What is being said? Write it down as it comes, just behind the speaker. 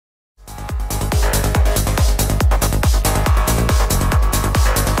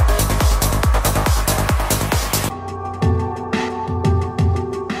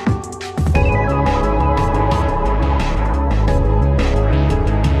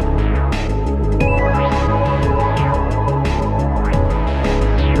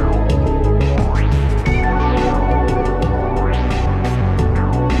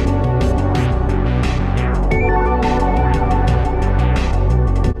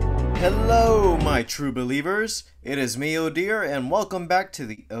Hello, my true believers. It is me, Oh Dear, and welcome back to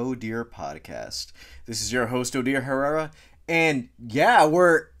the Oh Dear podcast. This is your host, Oh Dear Herrera, and yeah,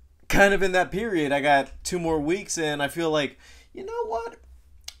 we're kind of in that period. I got 2 more weeks, and I feel like, you know what?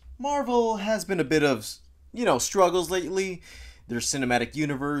 Marvel has been a bit of, struggles lately. Their cinematic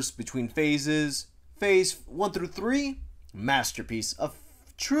universe between phases. Phase 1 through 3, masterpiece. A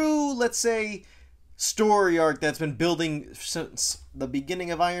true, let's say, story arc that's been building since the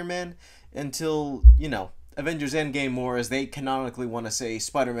beginning of Iron Man until, Avengers Endgame, more as they canonically want to say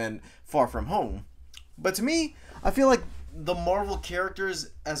Spider-Man Far From Home. But to me, I feel like the Marvel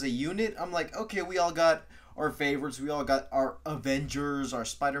characters as a unit, I'm like, okay, we all got our favorites, we all got our Avengers, our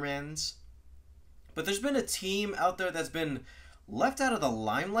Spider-Mans. But there's been a team out there that's been left out of the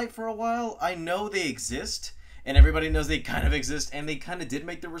limelight for a while. I know they exist, and everybody knows they kind of exist, and they kind of did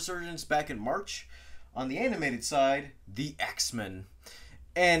make their resurgence back in March. On the animated side, the X-Men.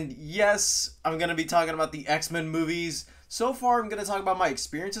 And yes, I'm going to be talking about the X-Men movies. So far, I'm going to talk about my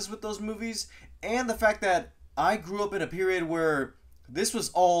experiences with those movies and the fact that I grew up in a period where this was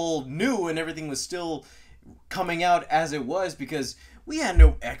all new and everything was still coming out as it was, because we had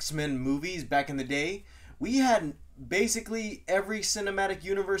no X-Men movies back in the day. We had basically every cinematic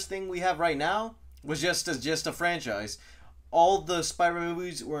universe thing we have right now was just a franchise. All the Spider-Man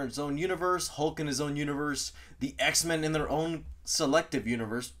movies were in its own universe, Hulk in his own universe, the X-Men in their own selective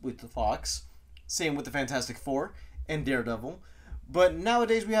universe with the Fox, same with the Fantastic Four and Daredevil. But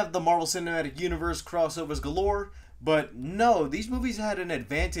nowadays we have the Marvel Cinematic Universe, crossovers galore, but no, these movies had an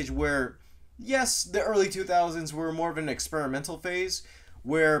advantage where, yes, the early 2000s were more of an experimental phase,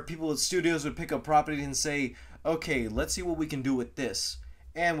 where people at studios would pick up property and say, okay, let's see what we can do with this.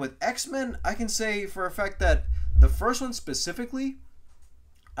 And with X-Men, I can say for a fact that the first one specifically,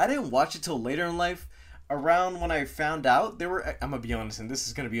 I didn't watch it till later in life. Around when I found out I'm gonna be honest, and this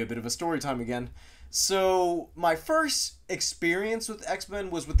is gonna be a bit of a story time again. So my first experience with X-Men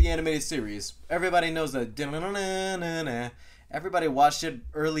was with the animated series. Everybody knows that. Everybody watched it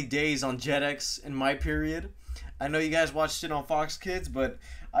early days on Jetix in my period. I know you guys watched it on Fox Kids, but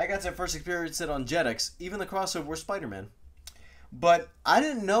I got to first experience it on Jetix. Even the crossover with Spider-Man. But I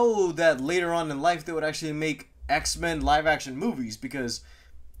didn't know that later on in life they would actually make X-Men live-action movies, because,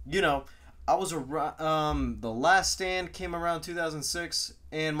 I was around, The Last Stand came around 2006,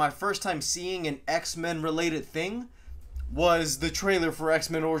 and my first time seeing an X-Men related thing was the trailer for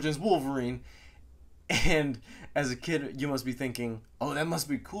X-Men Origins Wolverine. And as a kid, you must be thinking, oh, that must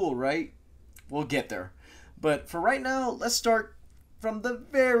be cool, right? We'll get there. But for right now, let's start from the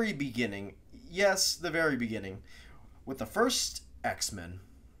very beginning. Yes, the very beginning. With the first X-Men.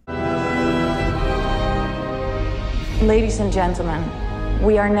 Ladies and gentlemen,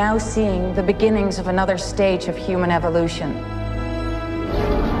 we are now seeing the beginnings of another stage of human evolution.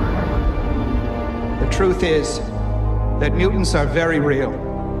 The truth is that mutants are very real,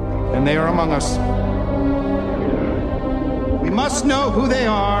 and they are among us. We must know who they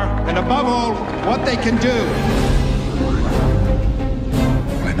are, and above all, what they can do.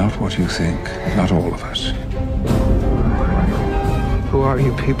 We're not what you think, not all of us. Who are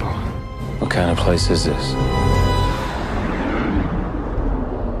you people? What kind of place is this?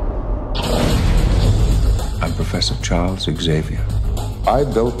 I'm Professor Charles Xavier. I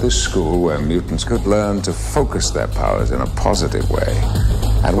built this school where mutants could learn to focus their powers in a positive way,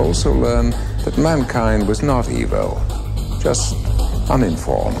 and also learn that mankind was not evil, just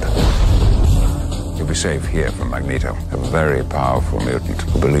uninformed. You'll be safe here from Magneto, a very powerful mutant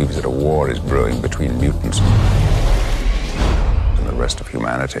who believes that a war is brewing between mutants and the rest of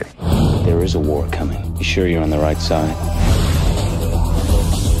humanity. There is a war coming. You sure you're on the right side?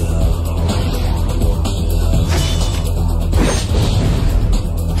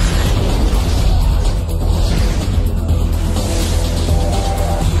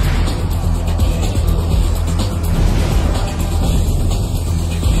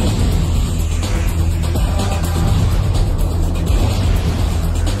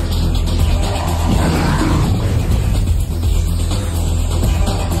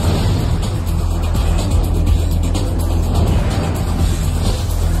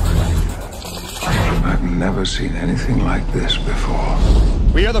 Never seen anything like this before.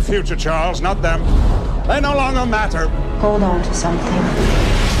 We are the future, Charles, not them. They no longer matter. Hold on to something.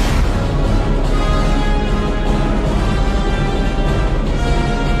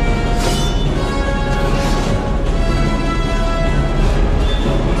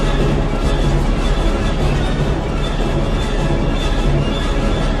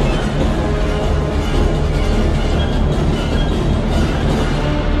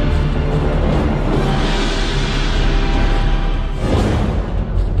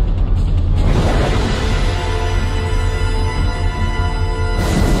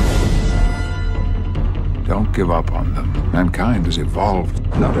 give up on them. Mankind has evolved,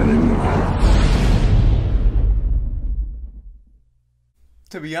 not anymore.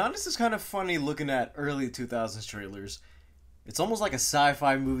 To be honest, it's kind of funny looking at early 2000s trailers. It's almost like a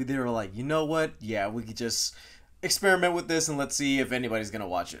sci-fi movie. They were like, you know what? Yeah, we could just experiment with this and let's see if anybody's going to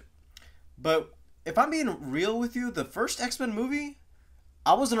watch it. But if I'm being real with you, the first X-Men movie,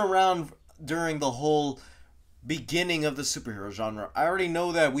 I wasn't around during the whole beginning of the superhero genre. I already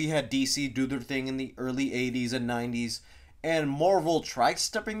know that we had DC do their thing in the early 80s and 90s, and Marvel tried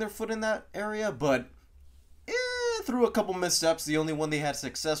stepping their foot in that area, but through a couple missteps. The only one they had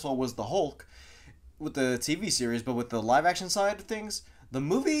successful was the Hulk with the TV series, but with the live action side of things, the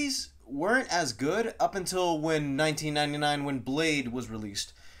movies weren't as good up until when 1999 when Blade was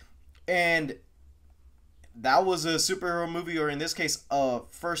released. And that was a superhero movie, or in this case, a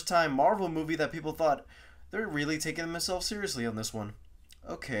first-time Marvel movie that people thought they're really taking themselves seriously on this one.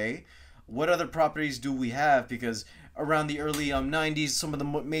 Okay, what other properties do we have? Because around the early 90s, some of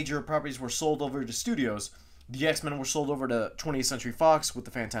the major properties were sold over to studios. The X-Men were sold over to 20th Century Fox with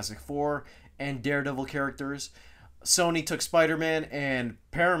the Fantastic Four and Daredevil characters. Sony took Spider-Man, and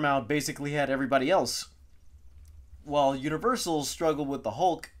Paramount basically had everybody else. While Universal struggled with the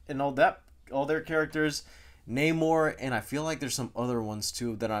Hulk and all their characters, Namor, and I feel like there's some other ones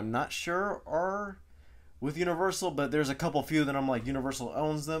too that I'm not sure are with Universal, but there's a couple few that I'm like, Universal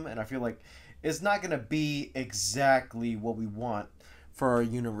owns them, and I feel like it's not going to be exactly what we want for our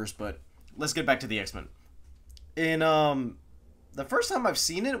universe. But let's get back to the X-Men. And the first time I've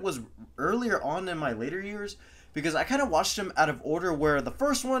seen it was earlier on in my later years, because I kind of watched them out of order, where the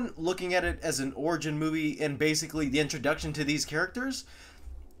first one, looking at it as an origin movie and basically the introduction to these characters,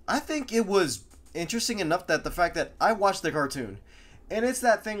 I think it was interesting enough that the fact that I watched the cartoon, and it's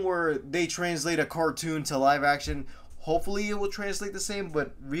that thing where they translate a cartoon to live action. Hopefully it will translate the same,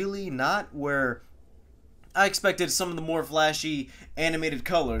 but really not, where I expected some of the more flashy animated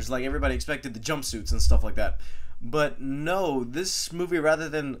colors, like everybody expected the jumpsuits and stuff like that. But no, this movie, rather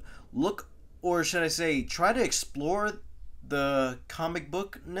than look, or should I say, try to explore the comic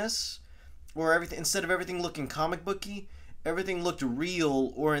bookness, or everything, instead of everything looking comic booky, everything looked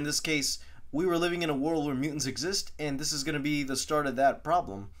real, or in this case, we were living in a world where mutants exist, and this is going to be the start of that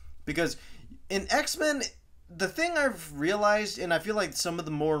problem. Because in X-Men, the thing I've realized, and I feel like some of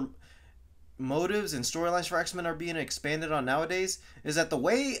the more motives and storylines for X-Men are being expanded on nowadays, is that the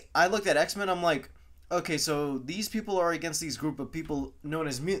way I looked at X-Men, I'm like, okay, so these people are against these group of people known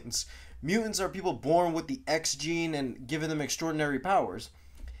as mutants. Mutants are people born with the X gene and given them extraordinary powers.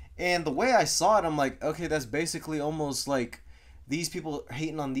 And the way I saw it, I'm like, okay, that's basically almost like these people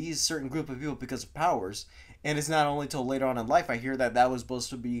hating on these certain group of people because of powers. And it's not only till later on in life I hear that that was supposed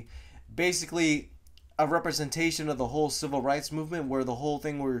to be basically a representation of the whole civil rights movement, where the whole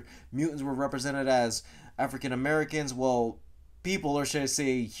thing where mutants were represented as African Americans, well, people, or should I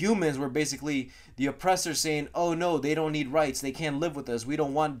say humans, were basically the oppressors saying, oh no, they don't need rights, they can't live with us, we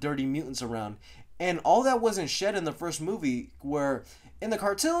don't want dirty mutants around. And all that wasn't shed in the first movie, where in the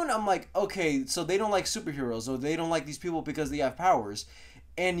cartoon I'm like, okay, so they don't like superheroes, or they don't like these people because they have powers.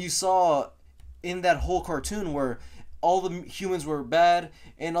 And you saw in that whole cartoon where all the humans were bad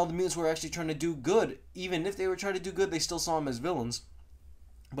and all the mutants were actually trying to do good. Even if they were trying to do good, they still saw them as villains.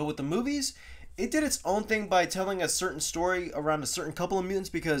 But with the movies, it did its own thing by telling a certain story around a certain couple of mutants,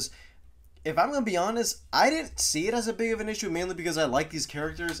 because if I'm going to be honest, I didn't see it as a big of an issue, mainly because I like these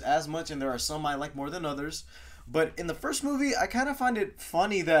characters as much, and there are some I like more than others. But in the first movie, I kind of find it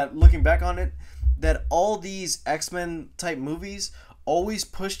funny that, looking back on it, that all these X-Men type movies always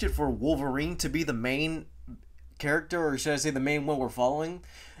pushed it for Wolverine to be the main character, or should I say the main one we're following.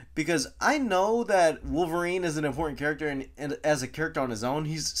 Because I know that Wolverine is an important character, and as a character on his own,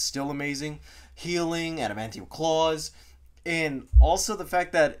 he's still amazing. Healing, adamantium claws, and also the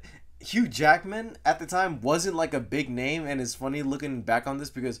fact that Hugh Jackman at the time wasn't like a big name. And it's funny looking back on this,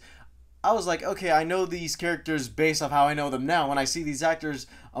 because I was like, okay, I know these characters based off how I know them now. When I see these actors,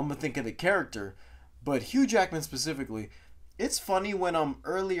 I'm gonna think of the character. But Hugh Jackman specifically, it's funny when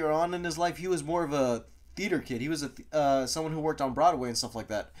earlier on in his life, he was more of a theater kid. He was someone who worked on Broadway and stuff like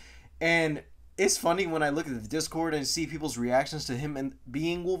that. And it's funny when I look at the Discord and see people's reactions to him and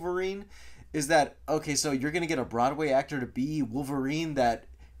being Wolverine, is that, okay, so you're going to get a Broadway actor to be Wolverine, that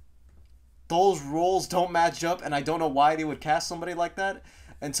those roles don't match up, and I don't know why they would cast somebody like that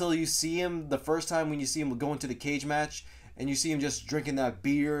until you see him the first time, when you see him go into the cage match and you see him just drinking that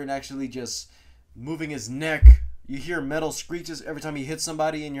beer and actually just moving his neck. You hear metal screeches every time he hits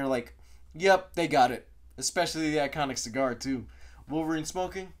somebody, and you're like, yep, they got it. Especially the iconic cigar too. Wolverine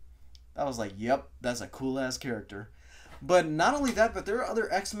smoking, I was like, yep, that's a cool ass character. But not only that, but there are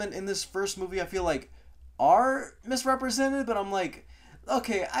other X-Men in this first movie I feel like are misrepresented, but I'm like,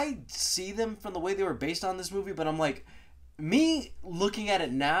 okay, I see them from the way they were based on this movie, but I'm like, me looking at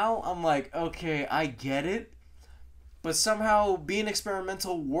it now, I'm like, okay, I get it. But somehow being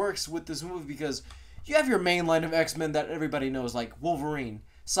experimental works with this movie because you have your main line of X-Men that everybody knows, like Wolverine,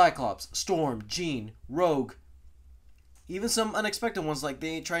 Cyclops, Storm, Jean, Rogue. Even some unexpected ones like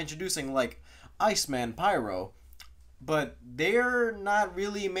they try introducing, like Iceman, Pyro. But they're not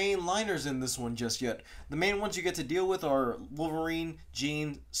really main liners in this one just yet. The main ones you get to deal with are Wolverine,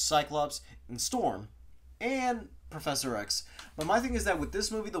 Jean, Cyclops, and Storm. And Professor X. But my thing is that with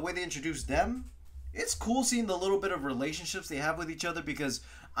this movie, the way they introduce them, it's cool seeing the little bit of relationships they have with each other because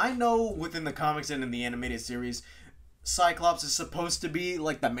I know within the comics and in the animated series, Cyclops is supposed to be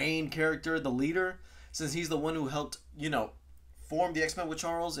like the main character, the leader, since he's the one who helped, form the X-Men with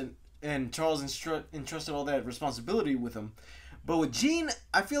Charles, and Charles entrusted all that responsibility with him. But with Jean,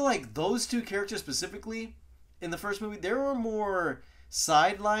 I feel like those two characters specifically in the first movie, they were more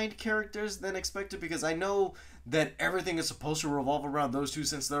sidelined characters than expected because I know that everything is supposed to revolve around those two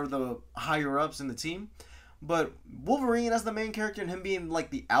since they're the higher ups in the team. But Wolverine as the main character and him being like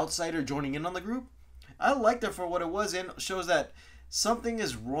the outsider joining in on the group, I liked it for what it was and shows that something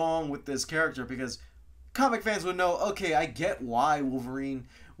is wrong with this character because comic fans would know, okay, I get why Wolverine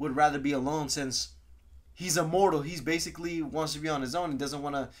would rather be alone since he's immortal. He's basically wants to be on his own and doesn't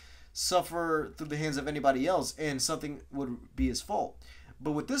want to suffer through the hands of anybody else and something would be his fault.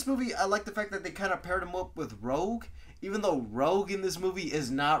 But with this movie, I like the fact that they kind of paired him up with Rogue. Even though Rogue in this movie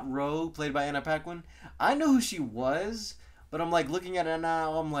is not Rogue, played by Anna Paquin. I know who she was, but I'm like looking at it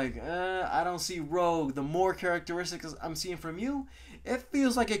now, I'm like, I don't see Rogue. The more characteristics I'm seeing from you, it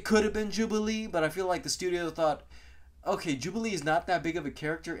feels like it could have been Jubilee, but I feel like the studio thought, okay, Jubilee is not that big of a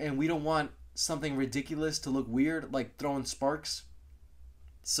character, and we don't want something ridiculous to look weird, like throwing sparks.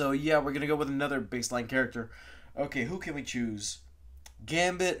 So yeah, we're going to go with another baseline character. Okay, who can we choose?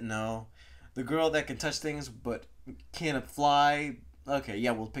 Gambit? No. The girl that can touch things but can't fly? Okay,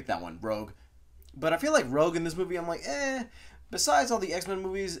 yeah, we'll pick that one. Rogue. But I feel like Rogue in this movie, I'm like, Besides all the X-Men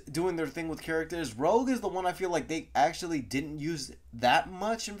movies doing their thing with characters, Rogue is the one I feel like they actually didn't use that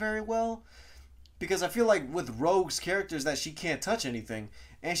much and very well. Because I feel like with Rogue's characters that she can't touch anything.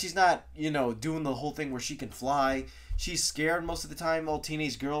 And she's not, doing the whole thing where she can fly. She's scared most of the time, all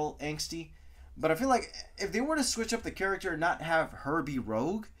teenage girl angsty. But I feel like if they were to switch up the character and not have her be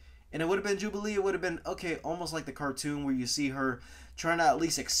Rogue, and it would have been Jubilee, it would have been, okay, almost like the cartoon where you see her trying to at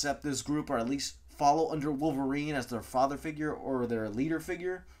least accept this group or at least follow under Wolverine as their father figure or their leader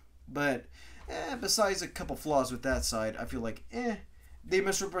figure. But besides a couple flaws with that side, I feel like, they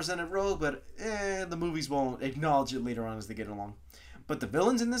misrepresented Rogue, but the movies won't acknowledge it later on as they get along. But the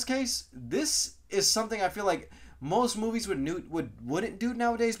villains in this case, this is something I feel like most movies wouldn't do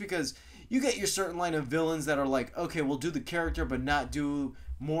nowadays because you get your certain line of villains that are like, okay, we'll do the character but not do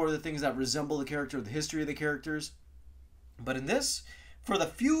more of the things that resemble the character or the history of the characters. But in this, for the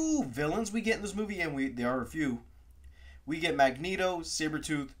few villains we get in this movie, and there are a few, we get Magneto,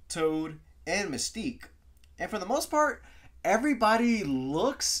 Sabretooth, Toad, and Mystique. And for the most part, everybody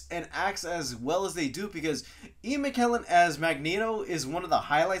looks and acts as well as they do because Ian McKellen as Magneto is one of the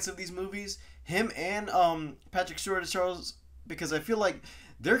highlights of these movies. Him and Patrick Stewart as Charles, because I feel like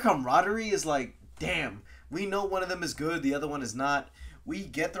their camaraderie is like, damn, we know one of them is good, the other one is not. We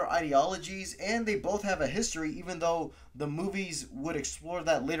get their ideologies, and they both have a history, even though the movies would explore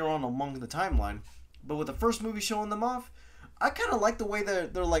that later on along the timeline. But with the first movie showing them off, I kind of like the way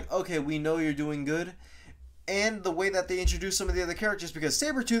that they're like, okay, we know you're doing good. And the way that they introduce some of the other characters, because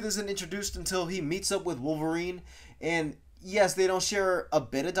Sabretooth isn't introduced until he meets up with Wolverine. And yes, they don't share a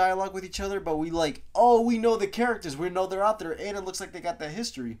bit of dialogue with each other, but we know the characters. We know they're out there, and it looks like they got that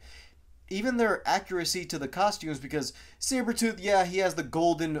history. Even their accuracy to the costumes, because Sabretooth, yeah, he has the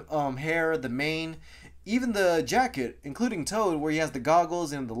golden hair, the mane, even the jacket, including Toad, where he has the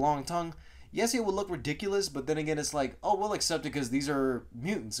goggles and the long tongue. Yes, it will look ridiculous, but then again, it's like, oh, we'll accept it because these are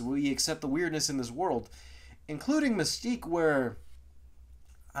mutants. We accept the weirdness in this world. Including Mystique, where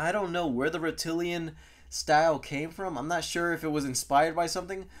I don't know where the reptilian style came from. I'm not sure if it was inspired by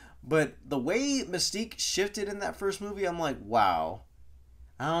something, but the way Mystique shifted in that first movie, I'm like, wow.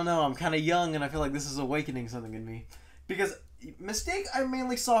 I don't know, I'm kind of young and I feel like this is awakening something in me. Because Mystique, I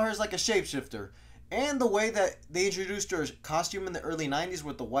mainly saw her as like a shapeshifter. And the way that they introduced her costume in the early 90s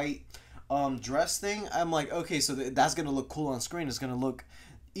with the white dress thing, I'm like, okay, so that's going to look cool on screen. It's going to look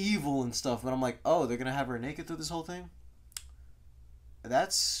evil and stuff. But I'm like, oh, they're going to have her naked through this whole thing?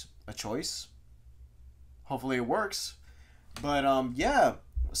 That's a choice. Hopefully it works. But yeah,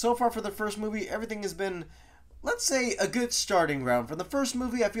 so far for the first movie, everything has been let's say, a good starting ground. For the first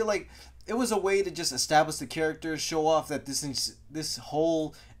movie, I feel like it was a way to just establish the characters, show off that this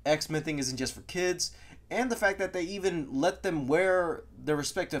whole X-Men thing isn't just for kids, and the fact that they even let them wear their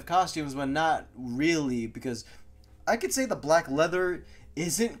respective costumes, but not really, because I could say the black leather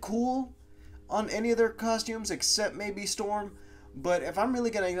isn't cool on any of their costumes except maybe Storm. But if I'm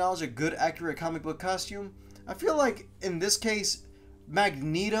really going to acknowledge a good, accurate comic book costume, I feel like in this case,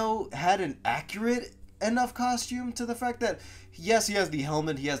 Magneto had an accurate enough costume to the fact that, yes, he has the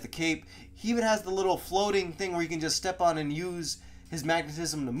helmet, he has the cape, he even has the little floating thing where you can just step on and use his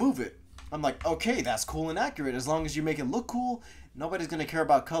magnetism to move it. I'm like, okay, that's cool and accurate. As long as you make it look cool, nobody's going to care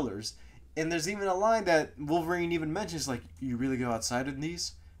about colors. And there's even a line that Wolverine even mentions, like, you really go outside in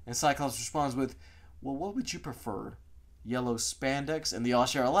these? And Cyclops responds with, well, what would you prefer? Yellow spandex? And they all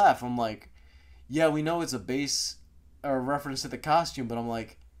share a laugh. I'm like, yeah, we know it's a base or a reference to the costume, but I'm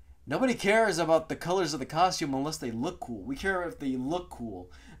like, nobody cares about the colors of the costume unless they look cool. We care if they look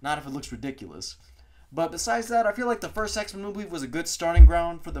cool, not if it looks ridiculous. But besides that, I feel like the first X-Men movie was a good starting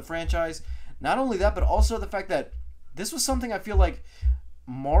ground for the franchise. Not only that, but also the fact that this was something I feel like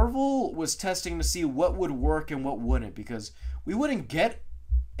Marvel was testing to see what would work and what wouldn't, because we wouldn't get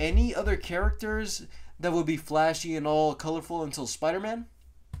any other characters that would be flashy and all colorful until Spider-Man.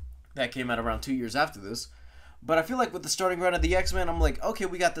 That came out around 2 years after this. But I feel like with the starting ground of the X-Men, I'm like, okay,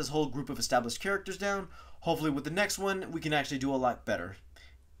 we got this whole group of established characters down. Hopefully with the next one, we can actually do a lot better.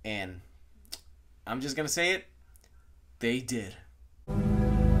 And I'm just going to say it, they did.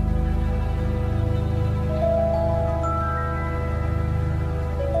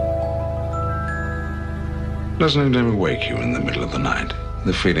 Doesn't it ever wake you in the middle of the night?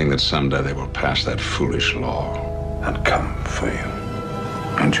 The feeling that someday they will pass that foolish law and come for you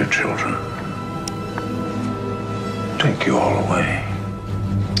and your children. Take you all away.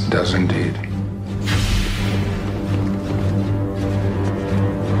 It does indeed.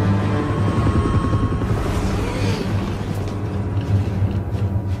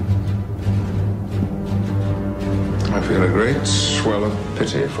 I feel a great swell of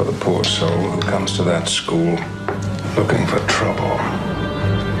pity for the poor soul who comes to that school looking for trouble.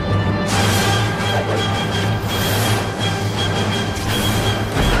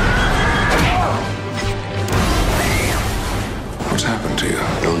 What's happened to you?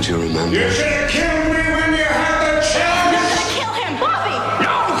 Don't you remember? You should have killed me when you had the chance! Kill him, Bobby!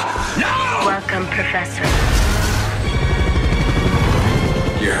 No! Welcome, Professor.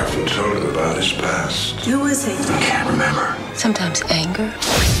 You haven't told him about his past. Who is he? I can't remember. Sometimes anger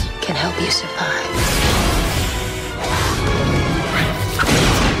can help you survive.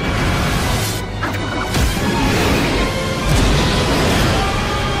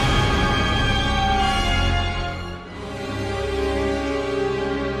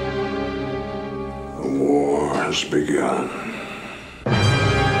 The war has begun.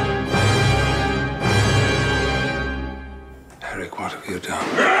 Eric, what have you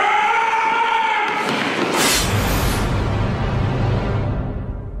done?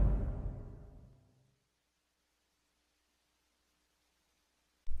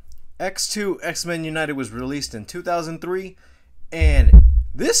 X2 X-Men United was released in 2003, and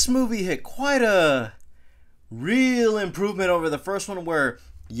this movie hit quite a real improvement over the first one where,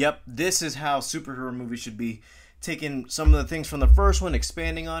 yep, this is how superhero movies should be. Taking some of the things from the first one,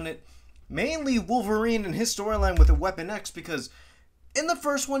 expanding on it. Mainly Wolverine and his storyline with a Weapon X, because in the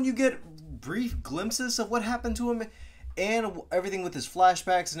first one you get brief glimpses of what happened to him and everything with his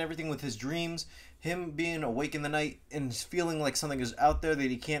flashbacks and everything with his dreams. Him being awake in the night and feeling like something is out there that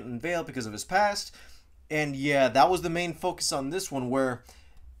he can't unveil because of his past. And yeah, that was the main focus on this one, where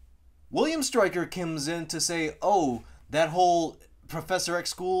William Stryker comes in to say, oh, that whole Professor X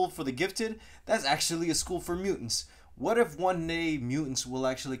school for the gifted, that's actually a school for mutants. What if one day mutants will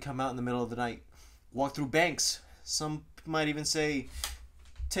actually come out in the middle of the night, walk through banks, some might even say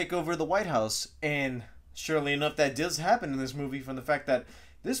take over the White House? And surely enough, that does happen in this movie, from the fact that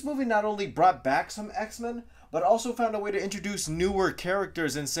this movie not only brought back some X-Men, but also found a way to introduce newer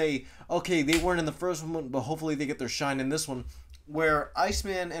characters and say, okay, they weren't in the first one, but hopefully they get their shine in this one, where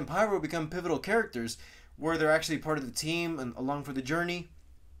Iceman and Pyro become pivotal characters, where they're actually part of the team and along for the journey.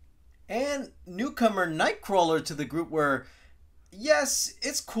 And newcomer Nightcrawler to the group, where, yes,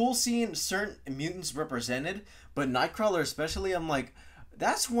 it's cool seeing certain mutants represented, but Nightcrawler especially, I'm like,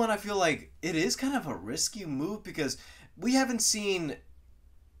 that's one I feel like it is kind of a risky move, because we haven't seen,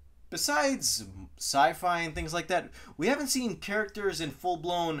 besides sci-fi and things like that, we haven't seen characters in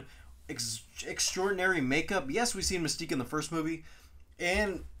full-blown extraordinary makeup. Yes, we've seen Mystique in the first movie,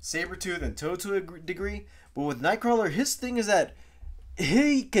 and Sabretooth and Toad to a degree, but with Nightcrawler, his thing is that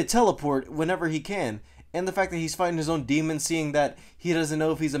he could teleport whenever he can, and the fact that he's fighting his own demons, seeing that he doesn't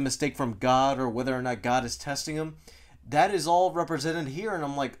know if he's a mistake from God or whether or not God is testing him, that is all represented here, and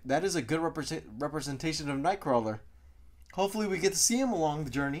I'm like, that is a good representation of Nightcrawler. Hopefully we get to see him along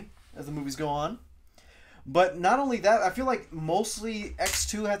the journey as the movies go on. But not only that, I feel like mostly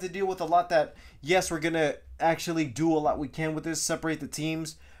X2 had to deal with a lot that, yes, we're going to actually do a lot we can with this, separate the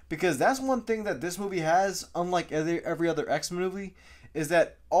teams, because that's one thing that this movie has, unlike every other X movie, is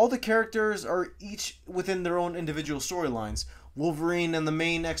that all the characters are each within their own individual storylines. Wolverine and the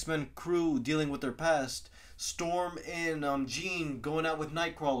main X-Men crew dealing with their past, Storm and Jean going out with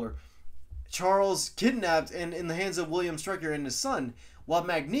Nightcrawler, Charles kidnapped and in the hands of William Stryker and his son, while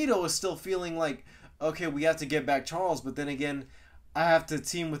Magneto is still feeling like, okay, we have to get back Charles, but then again, I have to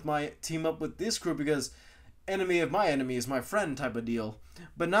team up with this crew because enemy of my enemy is my friend type of deal.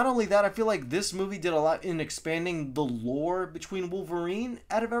 But not only that, I feel like this movie did a lot in expanding the lore between Wolverine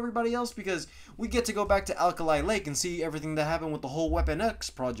out of everybody else, because we get to go back to Alkali Lake and see everything that happened with the whole Weapon X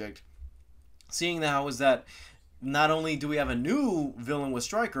project. Seeing how is that not only do we have a new villain with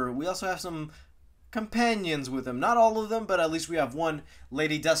Stryker, we also have some companions with him. Not all of them, but at least we have one,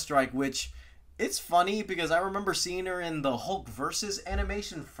 Lady Deathstrike, which it's funny because I remember seeing her in the Hulk versus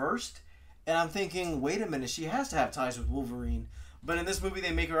animation first, and I'm thinking, wait a minute, she has to have ties with Wolverine. But in this movie,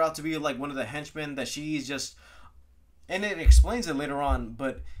 they make her out to be like one of the henchmen that she's just, and it explains it later on.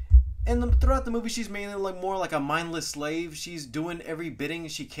 But throughout the movie, she's mainly like more like a mindless slave. She's doing every bidding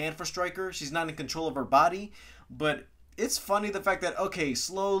she can for Stryker. She's not in control of her body. But it's funny the fact that, okay,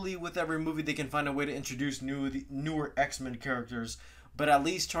 slowly with every movie, they can find a way to introduce newer X-Men characters, but at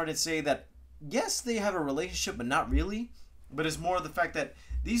least try to say that yes, they have a relationship, but not really. But it's more the fact that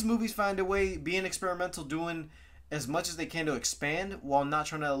these movies find a way, being experimental, doing as much as they can to expand while not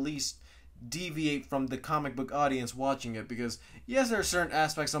trying to at least deviate from the comic book audience watching it. Because yes, there are certain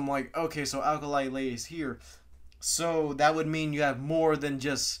aspects I'm like, okay, so Alkali Lake is here, so that would mean you have more than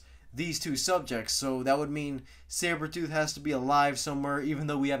just these two subjects. So that would mean Sabretooth has to be alive somewhere, even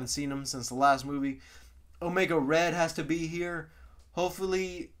though we haven't seen him since the last movie. Omega Red has to be here.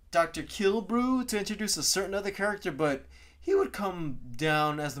 Hopefully Dr. Killbrew to introduce a certain other character, but he would come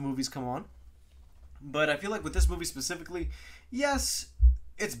down as the movies come on. But I feel like with this movie specifically, yes,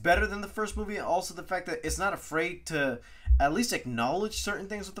 it's better than the first movie. Also the fact that it's not afraid to at least acknowledge certain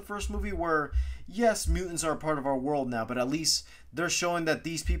things with the first movie, where yes, mutants are a part of our world now, but at least they're showing that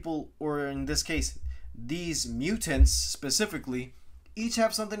these people, or in this case, these mutants specifically, each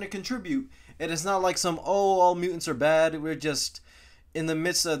have something to contribute. And it's not like some, oh, all mutants are bad. We're just in the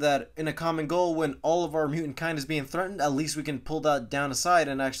midst of that, in a common goal, when all of our mutant kind is being threatened, at least we can pull that down aside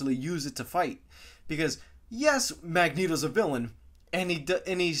and actually use it to fight. Because yes, Magneto's a villain, and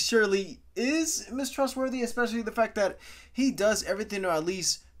he surely is mistrustworthy, especially the fact that he does everything to at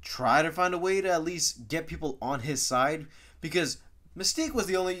least try to find a way to at least get people on his side. Because Mystique was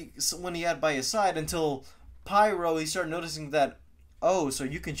the only one he had by his side until Pyro. He started noticing that, oh, so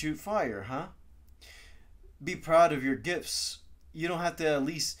you can shoot fire, huh? Be proud of your gifts. You don't have to at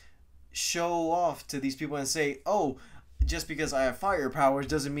least show off to these people and say, oh, just because I have fire powers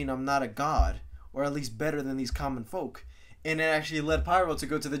doesn't mean I'm not a god, or at least better than these common folk. And it actually led Pyro to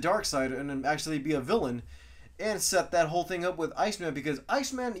go to the dark side and actually be a villain, and set that whole thing up with Iceman. Because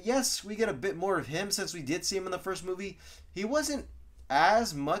Iceman, yes, we get a bit more of him since we did see him in the first movie. He wasn't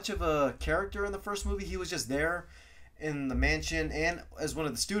as much of a character in the first movie. He was just there in the mansion and as one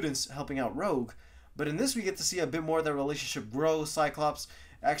of the students helping out Rogue. But in this, we get to see a bit more of their relationship grow. Cyclops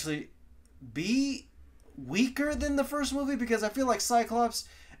actually be weaker than the first movie, because I feel like Cyclops,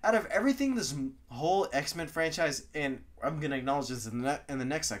 out of everything this whole X-Men franchise, and I'm going to acknowledge this in the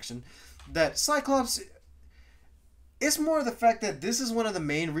next section, that Cyclops, it's more the fact that this is one of the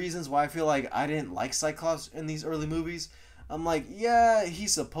main reasons why I feel like I didn't like Cyclops in these early movies. I'm like, yeah,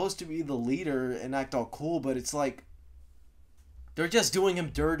 he's supposed to be the leader and act all cool, but it's like, they're just doing him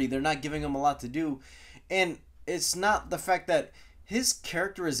dirty. They're not giving him a lot to do. And it's not the fact that his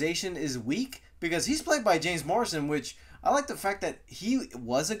characterization is weak, because he's played by James Morrison, which I like the fact that he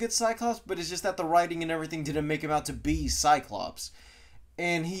was a good Cyclops, but it's just that the writing and everything didn't make him out to be Cyclops.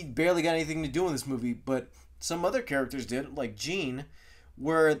 And he barely got anything to do in this movie, but some other characters did, like Jean,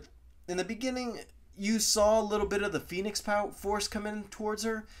 where in the beginning you saw a little bit of the Phoenix Force come in towards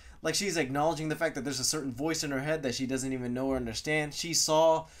her. Like, she's acknowledging the fact that there's a certain voice in her head that she doesn't even know or understand. She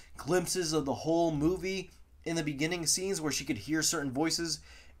saw glimpses of the whole movie in the beginning scenes where she could hear certain voices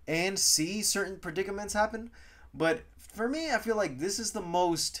and see certain predicaments happen. But for me, I feel like this is the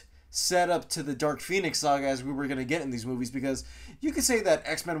most set up to the Dark Phoenix saga as we were going to get in these movies, because you could say that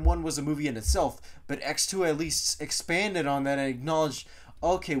X-Men 1 was a movie in itself, but X2 at least expanded on that and acknowledged,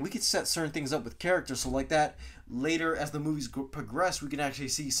 okay, we could set certain things up with characters, so like that, later as the movies progress, we can actually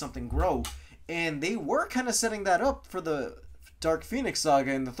see something grow. And they were kind of setting that up for the Dark Phoenix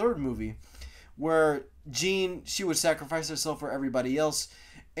saga in the third movie, where Jean, she would sacrifice herself for everybody else,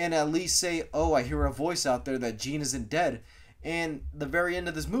 and at least say, oh, I hear a voice out there that Jean isn't dead. And the very end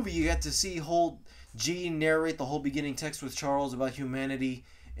of this movie, you get to see Jean narrate the whole beginning text with Charles about humanity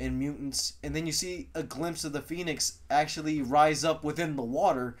and mutants, and then you see a glimpse of the Phoenix actually rise up within the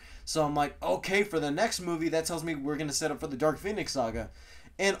water. So I'm like, okay, for the next movie, that tells me we're going to set up for the Dark Phoenix saga.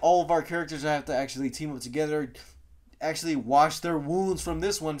 And all of our characters have to actually team up together, actually wash their wounds from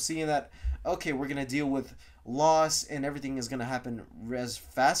this one, seeing that, okay, we're going to deal with loss and everything is going to happen as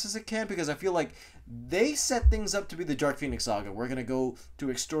fast as it can, because I feel like they set things up to be the Dark Phoenix saga. We're going to go to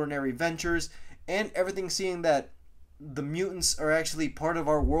extraordinary ventures and everything, seeing that the mutants are actually part of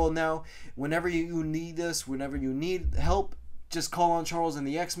our world now. Whenever you need us, whenever you need help, just call on Charles and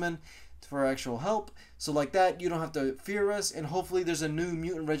the X-Men for actual help. So like that, you don't have to fear us, and hopefully there's a new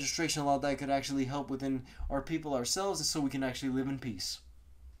mutant registration law that could actually help within our people ourselves, so we can actually live in peace.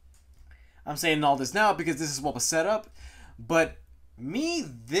 I'm saying all this now because this is what was set up, but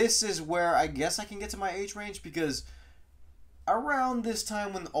this is where I guess I can get to my age range, because around this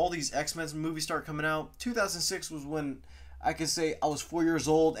time when all these X-Men movies start coming out, 2006 was when I could say I was 4 years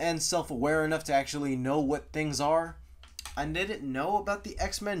old and self-aware enough to actually know what things are. I didn't know about the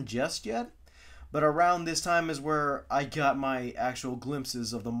X-Men just yet, but around this time is where I got my actual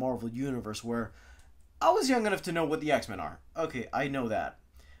glimpses of the Marvel Universe, where I was young enough to know what the X-Men are. Okay, I know that.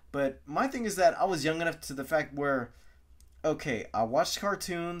 But my thing is that I was young enough to the fact where, okay, I watched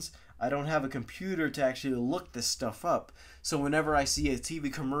cartoons, I don't have a computer to actually look this stuff up. So whenever I see a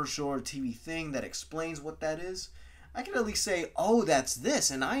TV commercial or TV thing that explains what that is, I can at least say, oh, that's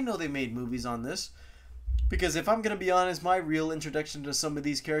this, and I know they made movies on this. Because if I'm going to be honest, my real introduction to some of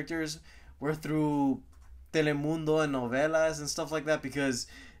these characters were through Telemundo and novelas and stuff like that, because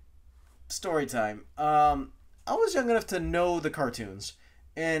story time. I was young enough to know the cartoons,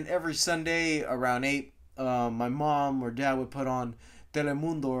 and every Sunday around 8, my mom or dad would put on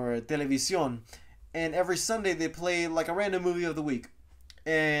Telemundo or Televisión, and every Sunday they play like a random movie of the week.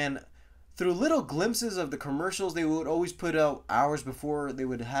 And through little glimpses of the commercials they would always put out hours before they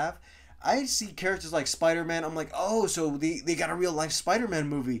would have, I see characters like Spider-Man. I'm like, oh, so they got a real life Spider-Man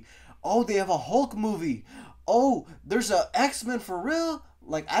movie. Oh, they have a Hulk movie. Oh, there's a X-Men for real.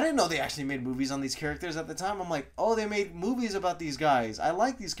 Like, I didn't know they actually made movies on these characters at the time. I'm like, oh, they made movies about these guys. I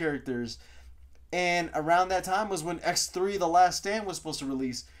like these characters. And around that time was when X3 The Last Stand was supposed to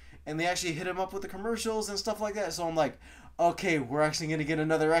release, and they actually hit him up with the commercials and stuff like that. So I'm like, okay, we're actually going to get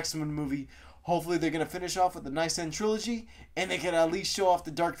another X-Men movie. Hopefully they're going to finish off with the nice end trilogy, and they can at least show off the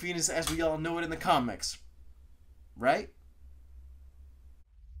Dark Phoenix as we all know it in the comics. Right?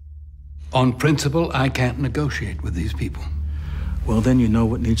 On principle, I can't negotiate with these people. Well, then you know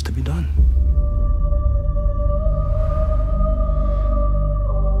what needs to be done.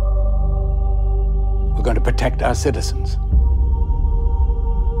 We're going to protect our citizens.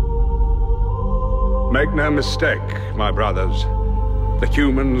 Make no mistake, my brothers. The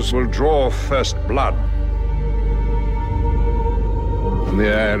humans will draw first blood. And the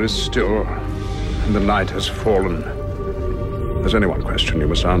air is still, and the night has fallen. There's only one question you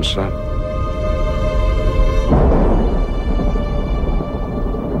must answer.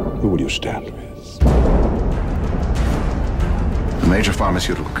 Who will you stand with? A major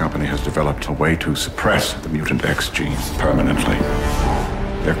pharmaceutical company has developed a way to suppress the mutant X gene permanently.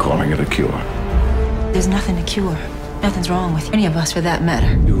 They're calling it a cure. There's nothing to cure. Nothing's wrong with any of us for that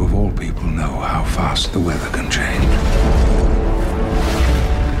matter. You of all people know how fast the weather can change.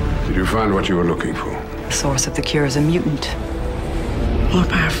 Did you find what you were looking for? The source of the cure is a mutant. More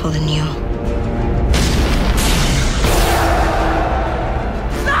powerful than you.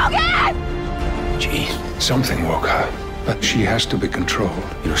 Gee, something woke her, but she has to be controlled.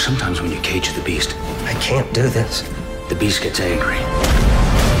 You know, sometimes when you cage the beast, I can't do this. the beast gets angry.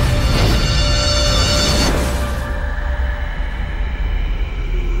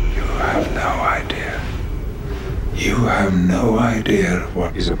 You have no idea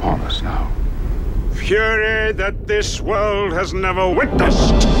what is upon us now. Fury that this world has never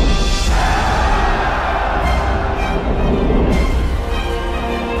witnessed.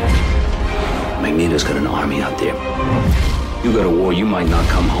 Magneto's got an army out there. You go to war, you might not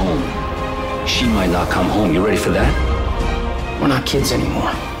come home. She might not come home. You ready for that? We're not kids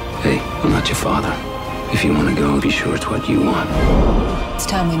anymore. Hey, I'm not your father. If you want to go, be sure it's what you want. It's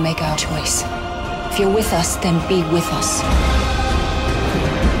time we make our choice. If you're with us, then be with us.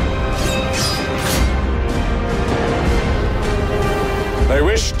 They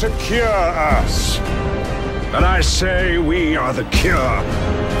wish to cure us. And I say we are the cure.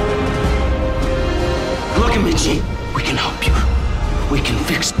 Look at me, G. We can help you. We can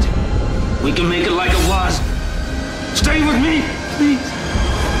fix it. We can make it like it was. Stay with me, please.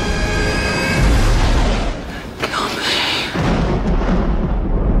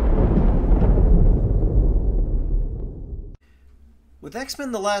 With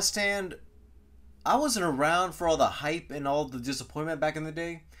X-Men The Last Stand, I wasn't around for all the hype and all the disappointment back in the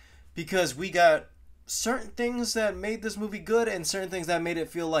day, because we got certain things that made this movie good and certain things that made it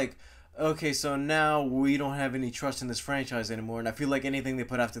feel like, okay, so now we don't have any trust in this franchise anymore, and I feel like anything they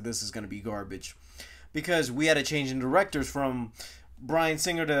put after this is going to be garbage. Because we had a change in directors from Bryan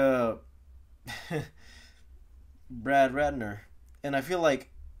Singer to Brad Ratner. And I feel like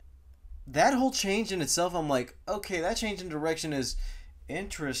that whole change in itself, I'm like, okay, that change in direction is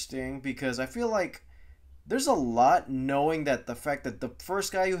interesting, because I feel like there's a lot knowing that the fact that the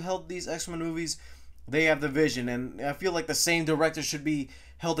first guy who held these X-Men movies, they have the vision, and I feel like the same director should be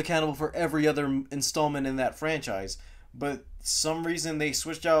held accountable for every other installment in that franchise. But some reason they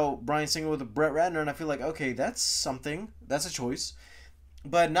switched out Bryan Singer with Brett Ratner, and I feel like, okay, that's something. That's a choice.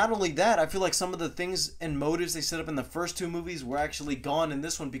 But not only that, I feel like some of the things and motives they set up in the first two movies were actually gone in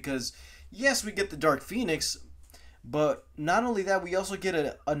this one, because yes, we get the Dark Phoenix, but not only that, we also get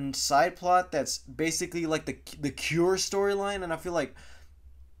a side plot that's basically like the Cure storyline, and I feel like,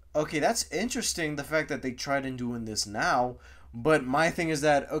 okay, that's interesting, the fact that they tried in doing this now. But my thing is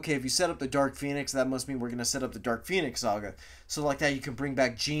that, okay, if you set up the Dark Phoenix, that must mean we're going to set up the Dark Phoenix saga. So like that, you can bring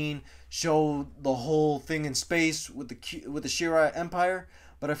back Jean, show the whole thing in space with the Shira Empire.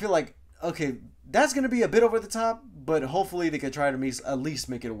 But I feel like, okay, that's going to be a bit over the top, but hopefully they could try to at least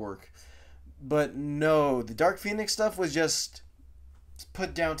make it work. But no, the Dark Phoenix stuff was just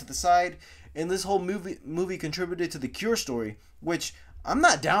put down to the side, and this whole movie contributed to the Cure story, which I'm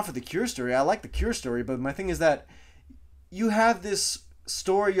not down for the Cure story. I like the Cure story, but my thing is that you have this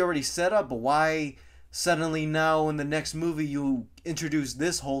story already set up, but why suddenly now in the next movie you introduce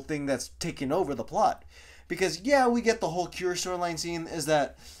this whole thing that's taking over the plot? Because yeah, we get the whole Cure storyline scene is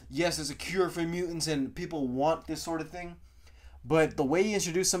that, yes, there's a cure for mutants and people want this sort of thing, but the way you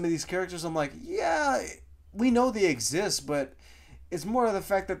introduce some of these characters, I'm like, yeah, we know they exist, but it's more of the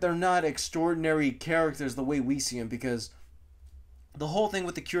fact that they're not extraordinary characters the way we see them, because the whole thing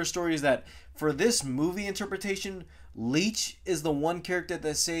with the Cure story is that for this movie interpretation, Leech is the one character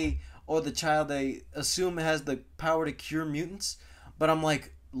that say, or the child they assume has the power to cure mutants. But I'm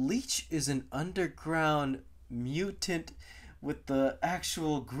like, Leech is an underground mutant with the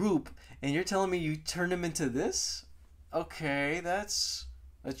actual group, and you're telling me you turn him into this? Okay, that's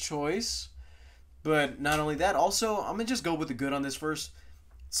a choice. But not only that, also, I'm gonna just go with the good on this first.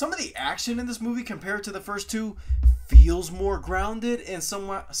 Some of the action in this movie compared to the first two feels more grounded, and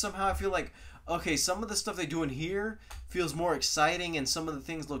somehow I feel like, okay, some of the stuff they do in here feels more exciting, and some of the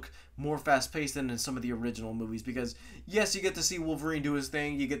things look more fast-paced than in some of the original movies. Because, yes, you get to see Wolverine do his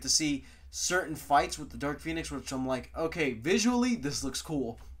thing. You get to see certain fights with the Dark Phoenix, which I'm like, okay, visually, this looks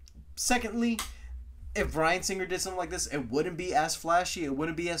cool. Secondly, if Bryan Singer did something like this, it wouldn't be as flashy. It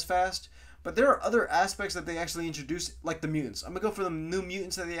wouldn't be as fast. But there are other aspects that they actually introduced, like the mutants. I'm going to go for the new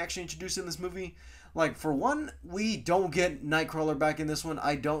mutants that they actually introduced in this movie. Like, for one, we don't get Nightcrawler back in this one.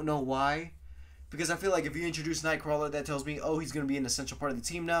 I don't know why. Because I feel like if you introduce Nightcrawler, that tells me, oh, he's going to be an essential part of the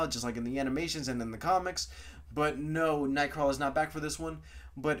team now, just like in the animations and in the comics. But no, Nightcrawler's not back for this one.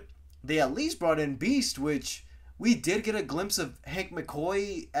 But they at least brought in Beast, which we did get a glimpse of Hank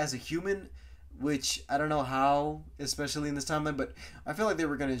McCoy as a human, which I don't know how, especially in this timeline, but I feel like they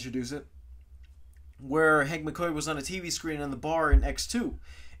were going to introduce it. Where Hank McCoy was on a TV screen in the bar in X2.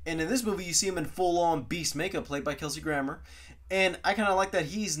 And in this movie, you see him in full-on Beast makeup, played by Kelsey Grammer. And I kind of like that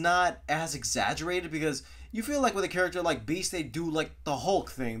he's not as exaggerated, because you feel like with a character like Beast, they do like the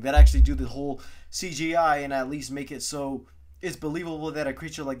Hulk thing, that actually do the whole CGI and at least make it so it's believable that a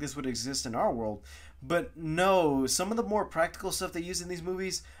creature like this would exist in our world. But no, some of the more practical stuff they use in these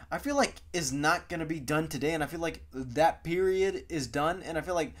movies, I feel like is not going to be done today. And I feel like that period is done. And I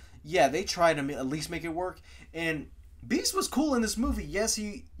feel like, yeah, they tried to at least make it work. And Beast was cool in this movie. Yes,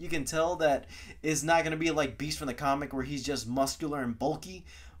 you can tell that it's not going to be like Beast from the comic where he's just muscular and bulky.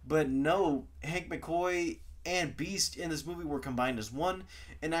 But no, Hank McCoy and Beast in this movie were combined as one,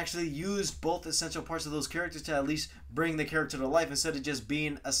 and actually used both essential parts of those characters to at least bring the character to life instead of just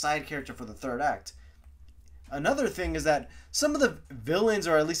being a side character for the third act. Another thing is that some of the villains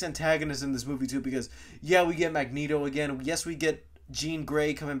are at least antagonists in this movie too, because yeah, we get Magneto again. Yes, we get Jean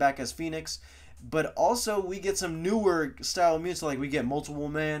Grey coming back as Phoenix, but also we get some newer style mutants, like we get Multiple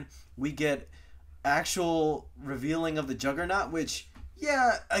Man, we get actual revealing of the Juggernaut, which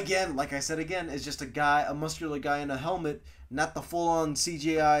Yeah, again, like I said again, it's just a muscular guy in a helmet, not the full-on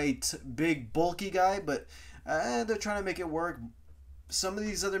CGI big bulky guy, but they're trying to make it work. Some of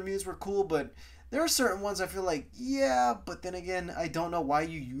these other mutants were cool, but there are certain ones I feel like, yeah, but then again, I don't know why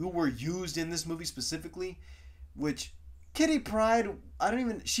you were used in this movie specifically, which Kitty Pryde,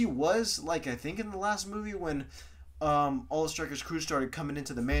 she was, like, I think in the last movie when all the Stryker's crew started coming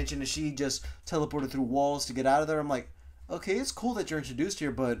into the mansion and she just teleported through walls to get out of there. I'm like, okay, it's cool that you're introduced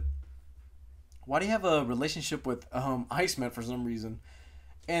here, but why do you have a relationship with Iceman for some reason?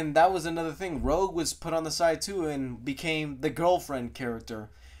 And that was another thing. Rogue was put on the side too and became the girlfriend character,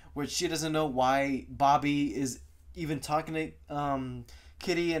 which she doesn't know why Bobby is even talking to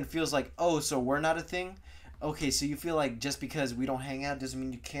Kitty and feels like, oh, so we're not a thing? Okay, so you feel like just because we don't hang out doesn't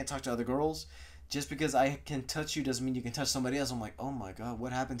mean you can't talk to other girls? Just because I can touch you doesn't mean you can touch somebody else? I'm like, oh my god,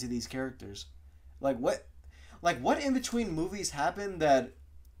 what happened to these characters? Like, what in between movies happened that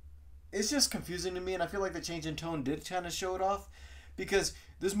it's just confusing to me, and I feel like the change in tone did kind of show it off, because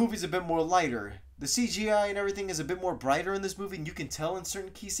this movie's a bit more lighter. The CGI and everything is a bit more brighter in this movie, and you can tell in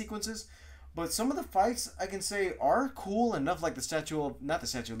certain key sequences, but some of the fights, I can say, are cool enough, like not the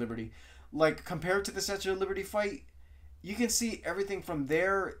Statue of Liberty, like, compared to the Statue of Liberty fight, you can see everything from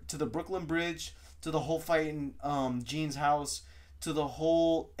there to the Brooklyn Bridge, to the whole fight in Jean's house, to the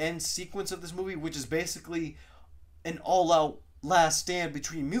whole end sequence of this movie, which is basically an all-out last stand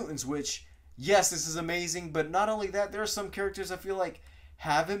between mutants, which, yes, this is amazing, but not only that, there are some characters I feel like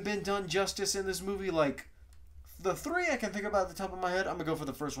haven't been done justice in this movie. Like, the three I can think about at the top of my head, I'm going to go for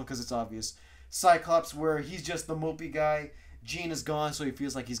the first one because it's obvious. Cyclops, where he's just the mopey guy. Jean is gone, so he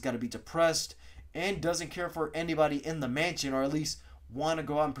feels like he's got to be depressed and doesn't care for anybody in the mansion, or at least want to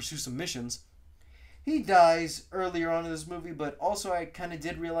go out and pursue some missions. He dies earlier on in this movie, but also I kind of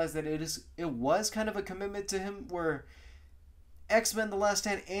did realize that it was kind of a commitment to him, where X-Men The Last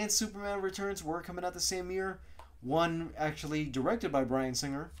Stand and Superman Returns were coming out the same year. One actually directed by Bryan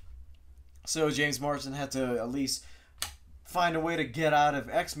Singer. So James Marsden had to at least find a way to get out of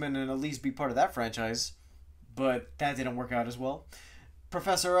X-Men and at least be part of that franchise. But that didn't work out as well.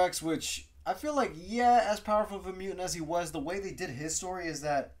 Professor X, which I feel like, yeah, as powerful of a mutant as he was, the way they did his story is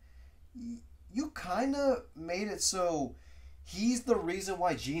that you kind of made it so he's the reason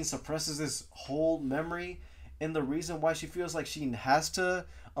why Jean suppresses this whole memory and the reason why she feels like she has to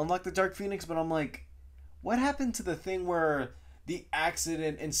unlock the Dark Phoenix. But I'm like, what happened to the thing where the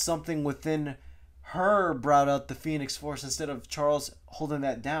accident and something within her brought out the Phoenix Force instead of Charles holding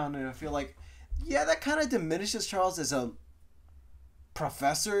that down? And I feel like, yeah, that kind of diminishes Charles as a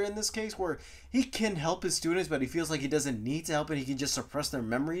professor in this case, where he can help his students, but he feels like he doesn't need to help and he can just suppress their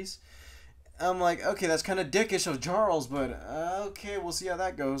memories. I'm like, okay, that's kind of dickish of Charles, but okay, we'll see how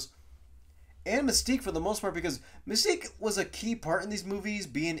that goes. And Mystique for the most part, because Mystique was a key part in these movies,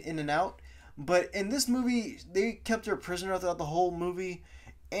 being in and out. But in this movie, they kept her prisoner throughout the whole movie.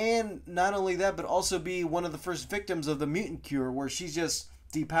 And not only that, but also be one of the first victims of the mutant cure, where she's just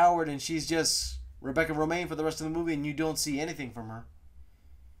depowered and she's just Rebecca Romaine for the rest of the movie, and you don't see anything from her.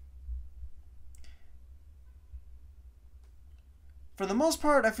 For the most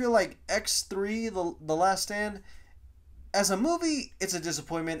part, I feel like X3, The Last Stand, as a movie, it's a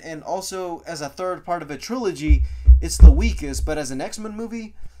disappointment, and also as a third part of a trilogy, it's the weakest. But as an X-Men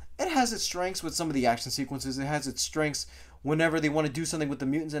movie, it has its strengths with some of the action sequences. It has its strengths whenever they want to do something with the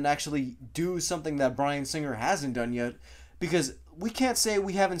mutants and actually do something that Bryan Singer hasn't done yet. Because we can't say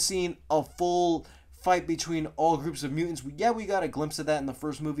we haven't seen a full fight between all groups of mutants. Yeah, we got a glimpse of that in the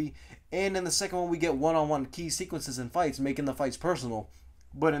first movie. And in the second one, we get one-on-one key sequences and fights, making the fights personal.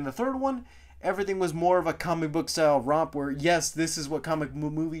 But in the third one, everything was more of a comic book style romp where, yes, this is what comic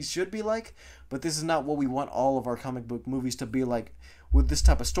movies should be like, but this is not what we want all of our comic book movies to be like, with this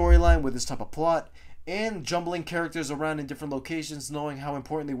type of storyline, with this type of plot, and jumbling characters around in different locations, knowing how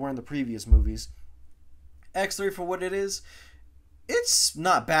important they were in the previous movies. X3, for what it is, it's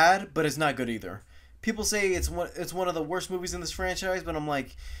not bad, but it's not good either. People say it's one of the worst movies in this franchise, but I'm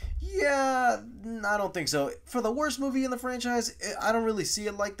like, yeah, I don't think so. For the worst movie in the franchise, I don't really see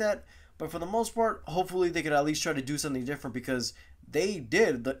it like that. But for the most part, hopefully they could at least try to do something different, because they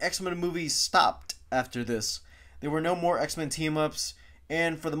did. The X-Men movies stopped after this. There were no more X-Men team-ups.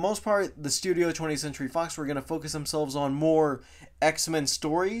 And for the most part, the studio 20th Century Fox were going to focus themselves on more X-Men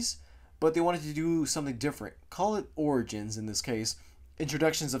stories. But they wanted to do something different. Call it origins in this case.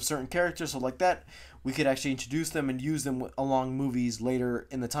 Introductions of certain characters, so like that, we could actually introduce them and use them along movies later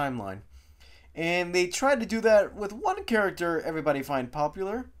in the timeline. And they tried to do that with one character everybody find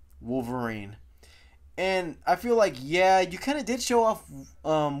popular, Wolverine. And I feel like, yeah, you kind of did show off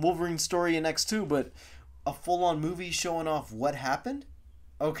Wolverine's story in X2, but a full-on movie showing off what happened?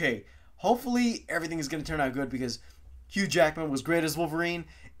 okay, hopefully everything is going to turn out good because Hugh Jackman was great as Wolverine,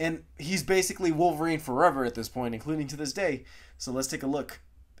 and he's basically Wolverine forever at this point, including to this day. So let's take a look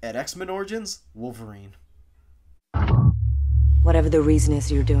at X-Men Origins Wolverine. Whatever the reason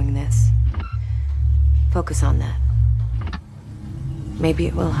is you're doing this, focus on that. Maybe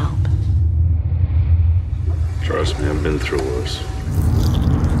it will help. Trust me, I've been through worse.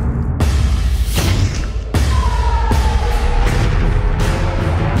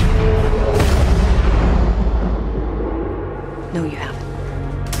 No, you haven't.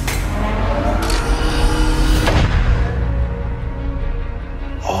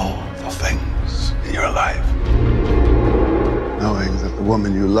 All the things in your life. Knowing that the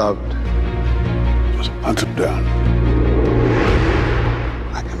woman you loved was hunted down.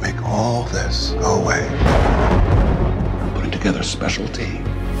 I can make all this go away. I'm putting together a special team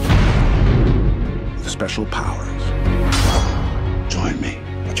with special powers. Join me,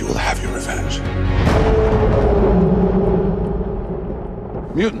 but you will have your revenge.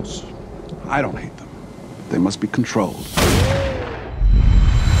 Mutants. I don't hate them. They must be controlled.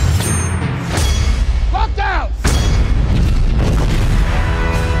 Locked out!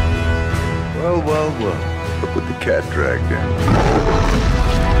 Well. Look what the cat dragged in.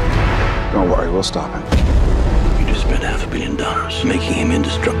 Don't worry, we'll stop him. You just spent $500 million making him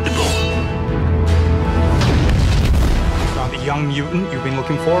indestructible. Found the young mutant you've been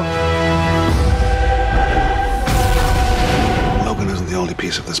looking for? Logan isn't the only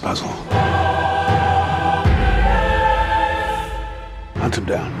piece of this puzzle. Hunt him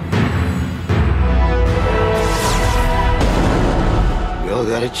down. We all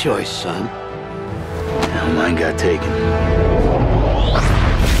got a choice, son. Now mine got taken.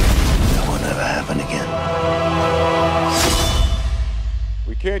 That won't ever happen again.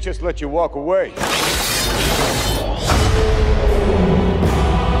 We can't just let you walk away.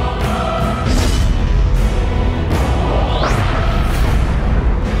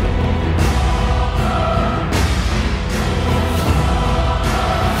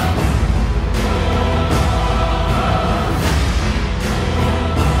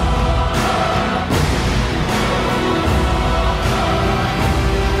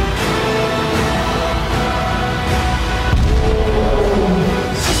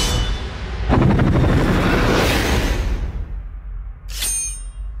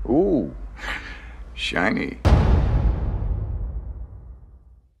 Ooh, shiny.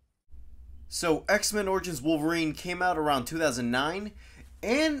 So X-Men Origins Wolverine came out around 2009,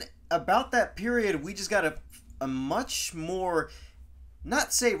 and about that period we just got a much more,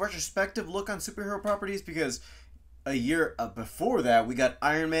 not say retrospective look on superhero properties, because a year before that we got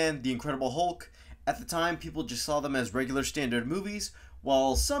Iron Man, The Incredible Hulk. At the time people just saw them as regular standard movies,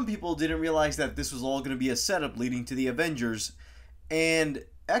 while some people didn't realize that this was all going to be a setup leading to the Avengers. And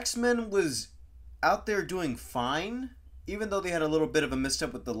X-Men was out there doing fine, even though they had a little bit of a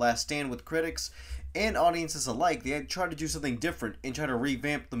misstep with The Last Stand with critics and audiences alike. They had tried to do something different and try to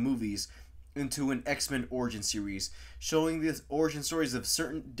revamp the movies into an X-Men origin series, showing the origin stories of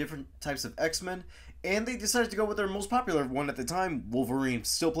certain different types of X-Men, and they decided to go with their most popular one at the time, Wolverine,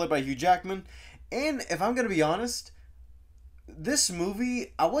 still played by Hugh Jackman. And if I'm going to be honest, this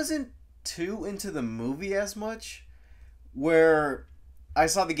movie, I wasn't too into the movie as much, where I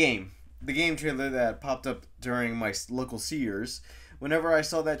saw the game trailer that popped up during my local Sears. Whenever I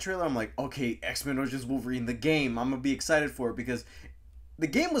saw that trailer, I'm like, okay, X-Men Origins Wolverine, the game, I'm going to be excited for it, because the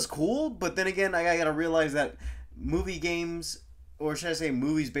game was cool, but then again, I got to realize that movie games, or should I say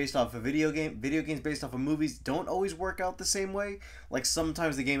movies based off of video games based off of movies, don't always work out the same way. Like,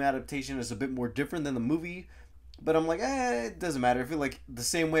 sometimes the game adaptation is a bit more different than the movie, but I'm like, it doesn't matter. I feel like the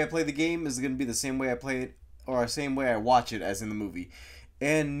same way I play the game is going to be the same way I play it, or the same way I watch it as in the movie.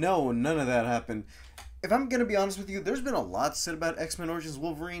 And no, none of that happened. If I'm going to be honest with you, there's been a lot said about X-Men Origins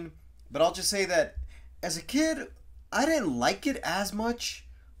Wolverine, but I'll just say that as a kid, I didn't like it as much.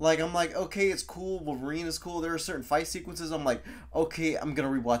 Like, I'm like, okay, it's cool, Wolverine is cool, there are certain fight sequences, I'm like, okay, I'm going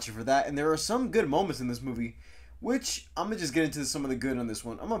to rewatch it for that, and there are some good moments in this movie, which, I'm going to just get into some of the good on this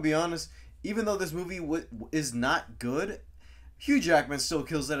one. I'm going to be honest, even though this movie is not good, Hugh Jackman still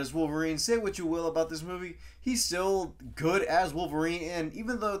kills that as Wolverine. Say what you will about this movie, he's still good as Wolverine, and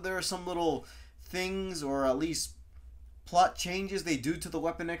even though there are some little things, or at least plot changes they do to the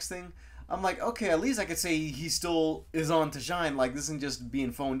Weapon X thing, I'm like, okay, at least I could say he still is on to shine, like, this isn't just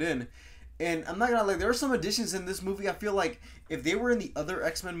being phoned in. And I'm not gonna lie, there are some additions in this movie. I feel like if they were in the other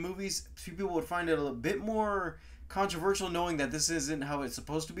X-Men movies, people would find it a little bit more controversial, knowing that this isn't how it's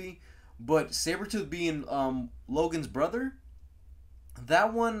supposed to be. But Sabretooth being Logan's brother,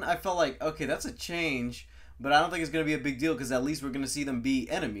 that one, I felt like, okay, that's a change, but I don't think it's going to be a big deal because at least we're going to see them be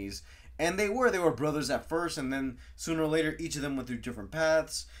enemies. And they were brothers at first, and then sooner or later each of them went through different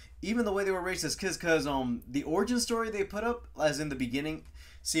paths. Even the way they were raised as kids, because the origin story they put up, as in the beginning,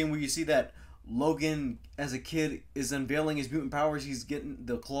 seeing where you see that Logan as a kid is unveiling his mutant powers, he's getting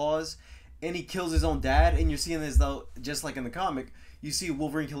the claws, and he kills his own dad, and you're seeing this though, just like in the comic, you see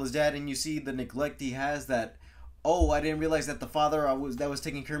Wolverine kill his dad, and you see the neglect he has that, oh, I didn't realize that the father that was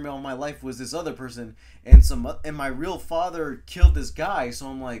taking care of me all my life was this other person, and my real father killed this guy, so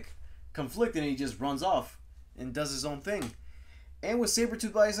I'm like conflicted, and he just runs off and does his own thing. And with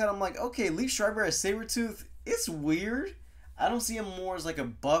Sabretooth by his side, I'm like, okay, Leaf Schreiber as Sabretooth, it's weird. I don't see him more as like a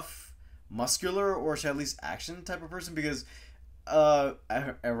buff, muscular, or at least action type of person, because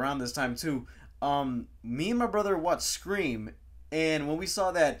around this time too, me and my brother watched Scream, and when we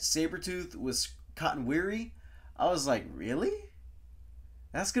saw that Sabretooth was Cotton Weary, I was like, really?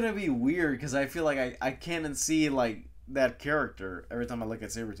 That's gonna be weird, because I feel like I can't unsee like that character every time I look at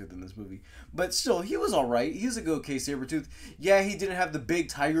Sabretooth in this movie. But still, he was alright. He's a good okay Sabretooth. Yeah, he didn't have the big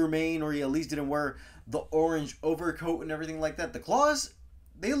tiger mane, or he at least didn't wear the orange overcoat and everything like that. The claws,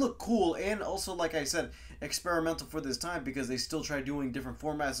 they look cool, and also, like I said, experimental for this time, because they still try doing different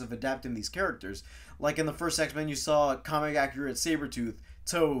formats of adapting these characters. Like in the first X-Men, you saw comic accurate Sabretooth,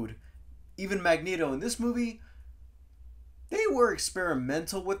 Toad, even Magneto. In this movie, they were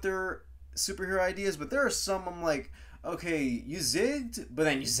experimental with their superhero ideas, but there are some I'm like, okay, you zigged, but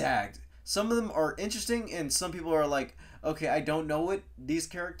then you zagged. Some of them are interesting, and some people are like, okay, I don't know these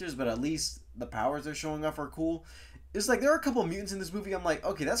characters, but at least the powers they're showing off are cool. It's like, there are a couple of mutants in this movie, I'm like,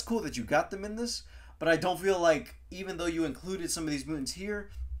 okay, that's cool that you got them in this, but I don't feel like, even though you included some of these mutants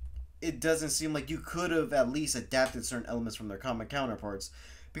here, it doesn't seem like you could have at least adapted certain elements from their comic counterparts.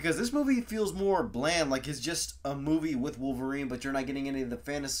 Because this movie feels more bland, like it's just a movie with Wolverine, but you're not getting any of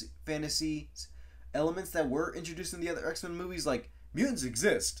the fantasy elements that were introduced in the other X-Men movies. Like, mutants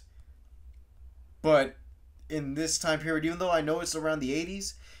exist, but in this time period, even though I know it's around the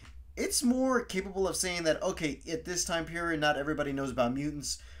 80s, it's more capable of saying that, okay, at this time period, not everybody knows about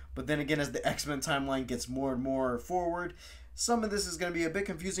mutants, but then again, as the X-Men timeline gets more and more forward, some of this is going to be a bit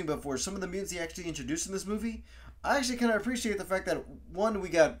confusing, but for some of the mutants he actually introduced in this movie, I actually kind of appreciate the fact that, one, we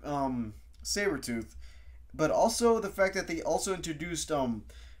got Sabretooth, but also the fact that they also introduced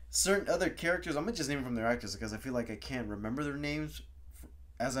certain other characters. I'm going to just name them from their actors, because I feel like I can't remember their names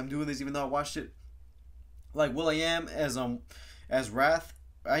as I'm doing this, even though I watched it. Like Will.i.am as Wrath.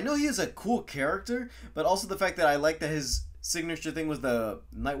 I know he is a cool character, but also the fact that I like that his signature thing was the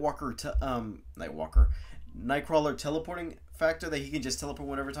Nightcrawler teleporting factor, that he can just teleport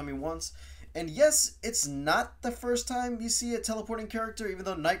whenever time he wants. And yes, it's not the first time you see a teleporting character, even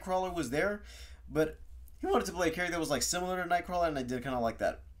though Nightcrawler was there, but he wanted to play a character that was like similar to Nightcrawler, and I did kind of like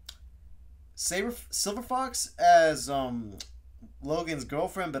that. Silver Fox as Logan's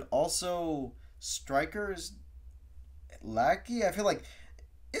girlfriend, but also Stryker's lackey. I feel like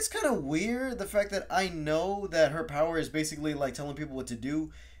it's kind of weird, the fact that I know that her power is basically like telling people what to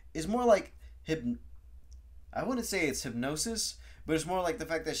do. Is more like I wouldn't say it's hypnosis, but it's more like the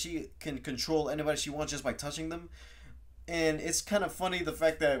fact that she can control anybody she wants just by touching them. And it's kind of funny the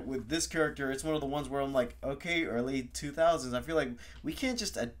fact that with this character, it's one of the ones where I'm like, okay, early 2000s, I feel like we can't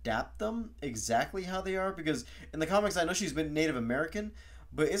just adapt them exactly how they are, because in the comics, I know she's been Native American,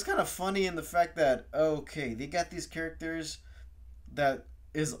 but it's kind of funny in the fact that, okay, they got these characters that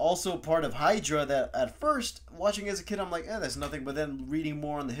is also part of Hydra that at first, watching as a kid, I'm like, that's nothing, but then reading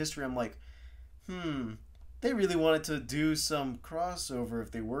more on the history, I'm like, they really wanted to do some crossover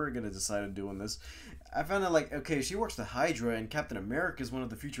if they were going to decide on doing this. I found out like, okay, she works the Hydra and Captain America is one of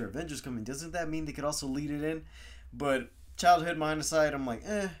the future Avengers coming. Doesn't that mean they could also lead it in? But childhood mind aside, I'm like,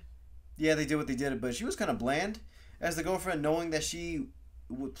 yeah, they did what they did. But she was kind of bland as the girlfriend, knowing that she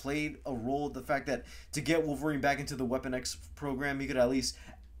would play a role, the fact that to get Wolverine back into the Weapon X program, he could at least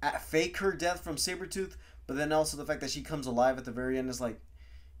fake her death from Sabretooth. But then also the fact that she comes alive at the very end is like,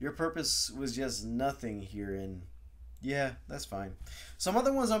 your purpose was just nothing here, and yeah, that's fine. Some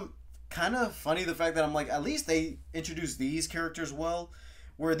other ones I'm kind of funny, the fact that I'm like, at least they introduced these characters well,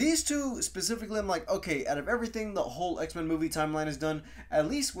 where these two specifically, I'm like, okay, out of everything the whole X-Men movie timeline has done, at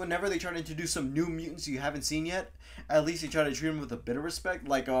least whenever they try to introduce some new mutants you haven't seen yet, at least they try to treat them with a bit of respect.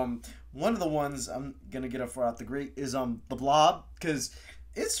 Like, one of the ones I'm gonna get up out the grate is the Blob, because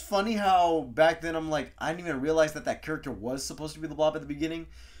it's funny how back then I'm like, I didn't even realize that that character was supposed to be the Blob at the beginning.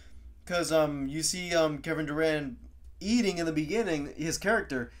 Because you see Kevin Durant eating in the beginning, his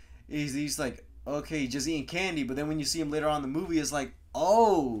character, he's like, okay, just eating candy. But then when you see him later on in the movie, it's like,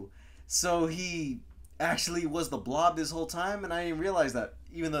 oh, so he actually was the Blob this whole time? And I didn't realize that,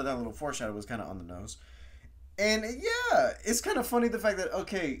 even though that little foreshadow was kind of on the nose. And yeah, it's kind of funny the fact that,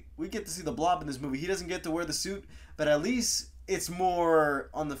 okay, we get to see the Blob in this movie. He doesn't get to wear the suit, but at least it's more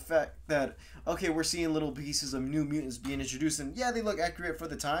on the fact that, okay, we're seeing little pieces of New Mutants being introduced, and yeah, they look accurate for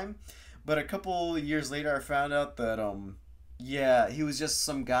the time. But a couple years later, I found out that, yeah, he was just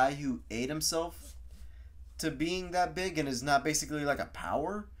some guy who ate himself to being that big and is not basically like a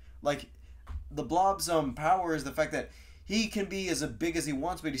power. Like, the Blob's power is the fact that he can be as big as he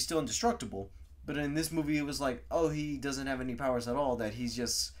wants, but he's still indestructible. But in this movie, it was like, oh, he doesn't have any powers at all, that he's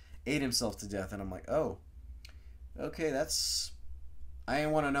just ate himself to death. And I'm like, oh, okay, that's... I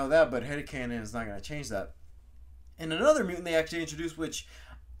didn't want to know that, but headcanon is not going to change that. And another mutant they actually introduced, which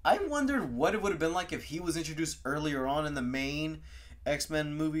I wondered what it would have been like if he was introduced earlier on in the main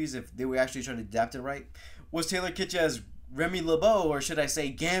X-Men movies, if they were actually trying to adapt it right, was Taylor Kitsch as Remy LeBeau, or should I say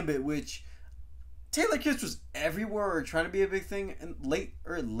Gambit, which... Taylor Kitsch was everywhere trying to be a big thing in late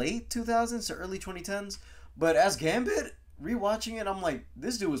 2000s to early 2010s. But as Gambit, rewatching it, I'm like,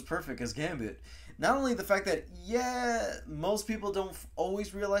 this dude was perfect as Gambit. Not only the fact that, yeah, most people don't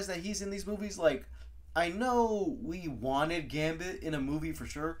always realize that he's in these movies. Like, I know we wanted Gambit in a movie for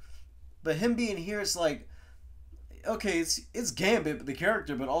sure. But him being here, it's like, okay, it's Gambit, the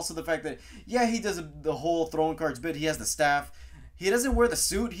character, but also the fact that, yeah, he does the whole throwing cards bit. He has the staff. He doesn't wear the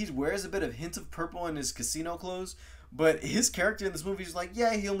suit. He wears a bit of hint of purple in his casino clothes. But his character in this movie is like,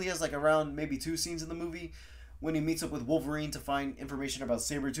 yeah, he only has like around maybe 2 scenes in the movie when he meets up with Wolverine to find information about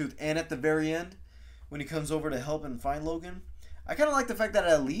Sabretooth, and at the very end when he comes over to help and find Logan. I kind of like the fact that it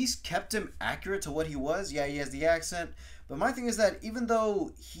at least kept him accurate to what he was. Yeah, he has the accent. But my thing is that even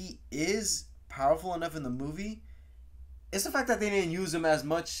though he is powerful enough in the movie, it's the fact that they didn't use him as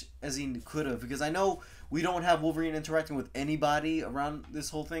much as he could have. Because I know we don't have Wolverine interacting with anybody around this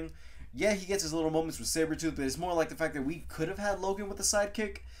whole thing. Yeah, he gets his little moments with Sabretooth, but it's more like the fact that we could have had Logan with a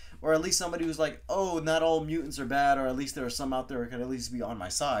sidekick. Or at least somebody who's like, oh, not all mutants are bad, or at least there are some out there who can at least be on my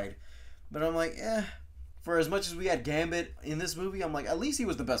side. But I'm like, for as much as we had Gambit in this movie, I'm like, at least he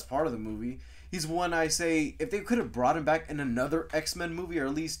was the best part of the movie. He's one I say, if they could have brought him back in another X-Men movie, or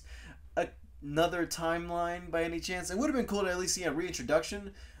at least another timeline by any chance, it would have been cool to at least see a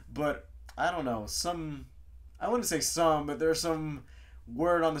reintroduction. But I don't know, I wouldn't say some, but there's some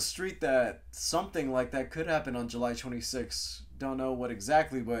word on the street that something like that could happen on July 26th. Don't know what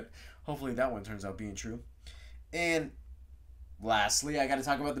exactly, but hopefully that one turns out being true. And lastly, I got to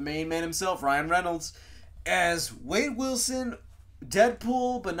talk about the main man himself, Ryan Reynolds, as Wade Wilson,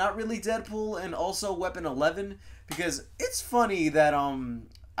 Deadpool, but not really Deadpool, and also Weapon 11. Because it's funny that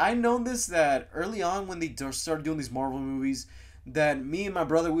I know this, that early on when they started doing these Marvel movies, that me and my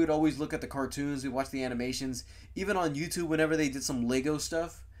brother, we would always look at the cartoons, we'd watch the animations, even on YouTube whenever they did some Lego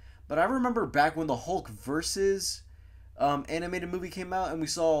stuff. But I remember back when the Hulk versus animated movie came out, and we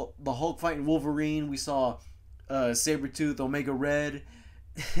saw the Hulk fighting Wolverine, we saw Sabretooth, Omega Red,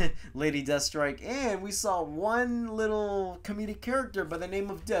 Lady Deathstrike, and we saw one little comedic character by the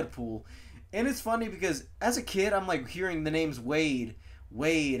name of Deadpool. And it's funny because as a kid, I'm like hearing the names Wade,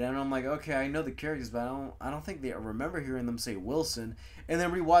 and I'm like, okay, I know the characters, but I don't think I remember hearing them say Wilson. And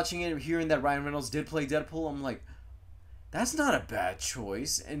then rewatching it, hearing that Ryan Reynolds did play Deadpool, I'm like, that's not a bad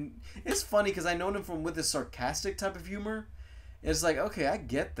choice. And it's funny because I know him from with this sarcastic type of humor. It's like, okay, I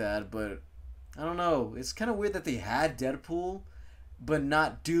get that, but I don't know. It's kind of weird that they had Deadpool, but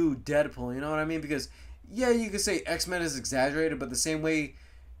not do Deadpool. You know what I mean? Because yeah, you could say X-Men is exaggerated, but the same way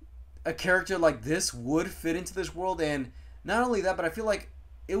a character like this would fit into this world. And not only that, but I feel like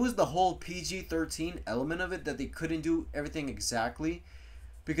it was the whole PG-13 element of it that they couldn't do everything exactly.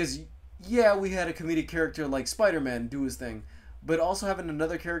 Because, yeah, we had a comedic character like Spider-Man do his thing, but also having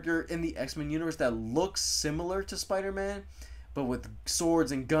another character in the X-Men universe that looks similar to Spider-Man, but with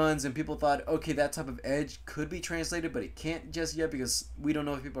swords and guns, and people thought, okay, that type of edge could be translated, but it can't just yet because we don't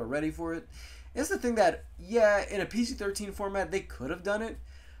know if people are ready for it. It's the thing that, yeah, in a PG-13 format, they could have done it,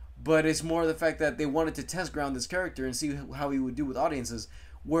 but it's more the fact that they wanted to test ground this character and see how he would do with audiences,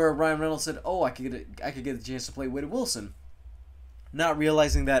 where Ryan Reynolds said, oh, I could get the chance to play Wade Wilson. Not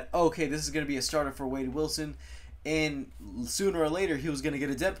realizing that, okay, this is going to be a starter for Wade Wilson, and sooner or later he was going to get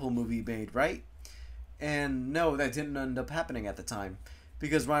a Deadpool movie made, right? And no, that didn't end up happening at the time,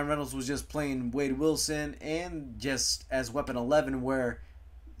 because Ryan Reynolds was just playing Wade Wilson and just as Weapon 11, where,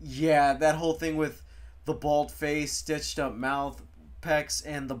 yeah, that whole thing with the bald face, stitched up mouth, pecs,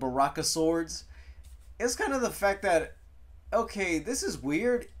 and the Baraka swords, it's kind of the fact that, okay, this is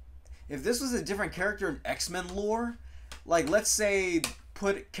weird. If this was a different character in X-Men lore, like, let's say,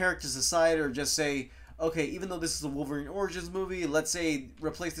 put characters aside, or just say, okay, even though this is a Wolverine Origins movie, let's say,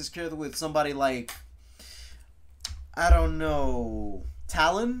 replace this character with somebody like, I don't know,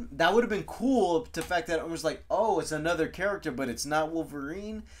 Talon, that would have been cool. The fact that it was like, oh, it's another character, but it's not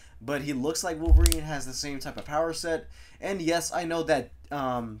Wolverine, but he looks like Wolverine, has the same type of power set. And yes, I know that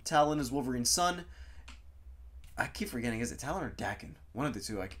Talon is Wolverine's son. I keep forgetting, is it Talon or Daken? One of the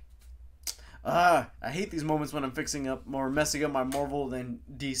two. I hate these moments when I'm fixing up or messing up my Marvel and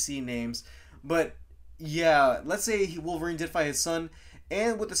DC names. But yeah, let's say Wolverine did fight his son,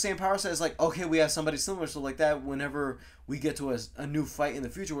 and with the same power set, it's like, okay, we have somebody similar. So like that, whenever we get to a new fight in the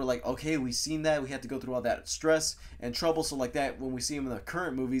future, we're like, okay, we've seen that. We had to go through all that stress and trouble. So like that, when we see him in the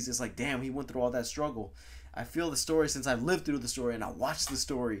current movies, it's like, damn, he went through all that struggle. I feel the story since I've lived through the story and I watched the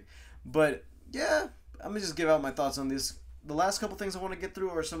story. But yeah, I'm going to just give out my thoughts on this. The last couple things I want to get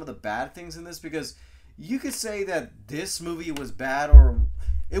through are some of the bad things in this, because you could say that this movie was bad, or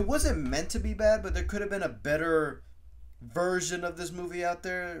it wasn't meant to be bad, but there could have been a better version of this movie out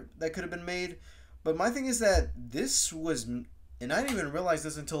there that could have been made. But my thing is that this was, and I didn't even realize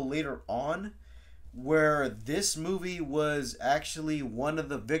this until later on, where this movie was actually one of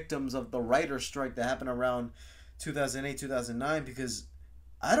the victims of the writer's strike that happened around 2008, 2009, because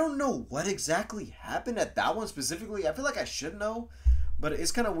I don't know what exactly happened at that one specifically. I feel like I should know, but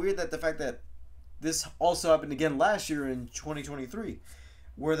it's kind of weird that the fact that this also happened again last year in 2023,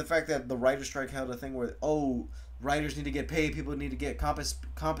 where the fact that the writer's strike held a thing where, oh, writers need to get paid, people need to get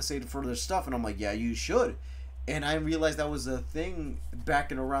compensated for their stuff, and I'm like, yeah, you should. And I realized that was a thing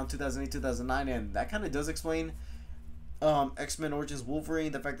back in around 2008, 2009, and that kind of does explain X-Men Origins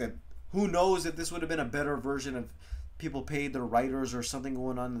Wolverine, the fact that who knows if this would have been a better version of people paid their writers or something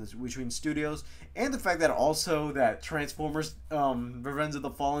going on in between studios, and the fact that also that Transformers Revenge of the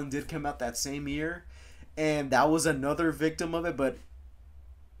Fallen did come out that same year, and that was another victim of it, but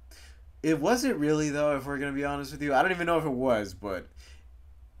it wasn't really, though, if we're going to be honest with you. I don't even know if it was, but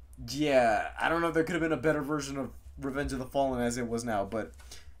yeah, I don't know if there could have been a better version of Revenge of the Fallen as it was now. But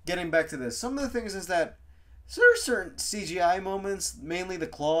getting back to this, some of the things is that there are certain CGI moments, mainly the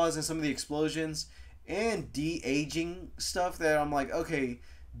claws and some of the explosions, and de-aging stuff that I'm like, okay,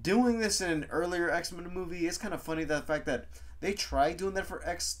 doing this in an earlier X-Men movie, it's kind of funny, the fact that they tried doing that for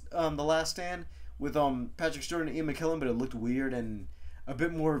The Last Stand with Patrick Stewart and Ian McKellen, but it looked weird and a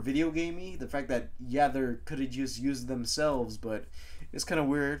bit more video gamey. The fact that, yeah, they could have just used themselves, but it's kind of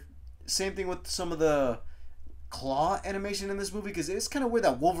weird. Same thing with some of the claw animation in this movie, because it's kind of weird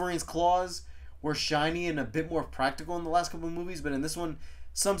that Wolverine's claws were shiny and a bit more practical in the last couple of movies, but in this one,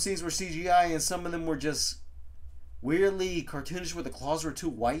 some scenes were CGI and some of them were just weirdly cartoonish, where the claws were too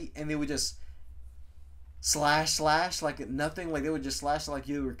white and they would just slash like nothing, like they would just slash like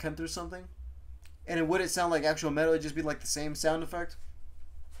you were cutting through something, and it wouldn't sound like actual metal, it'd just be like the same sound effect.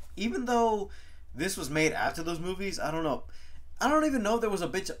 Even though this was made after those movies, I don't know. I don't even know if there was a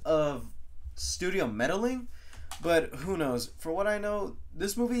bit of studio meddling, but who knows. For what I know,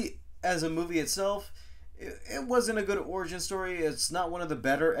 this movie, as a movie itself, it wasn't a good origin story. It's not one of the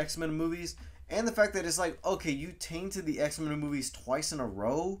better X-Men movies. And the fact that it's like, okay, you tainted the X-Men movies twice in a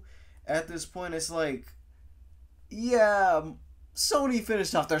row at this point. It's like, yeah, Sony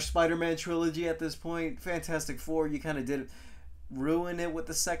finished off their Spider-Man trilogy at this point. Fantastic Four, you kind of did ruin it with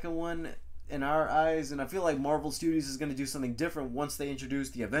the second one in our eyes. And I feel like Marvel Studios is going to do something different once they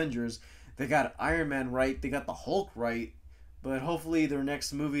introduce the Avengers. They got Iron Man right. They got the Hulk right. But hopefully their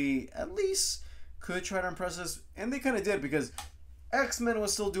next movie at least could try to impress us. And they kind of did, because X-Men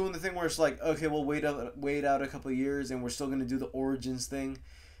was still doing the thing where it's like, okay, we'll wait out a couple of years and we're still going to do the Origins thing.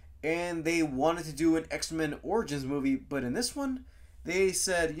 And they wanted to do an X-Men Origins movie, but in this one, they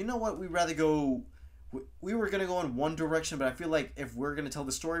said, you know what, we were going to go in one direction, but I feel like if we're going to tell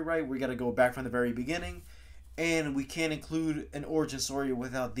the story right, we got to go back from the very beginning, and we can't include an origin story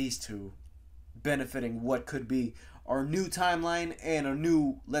without these two benefiting what could be our new timeline and a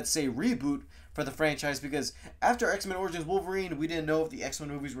new, let's say, reboot for the franchise, because after X-Men Origins Wolverine, we didn't know if the X-Men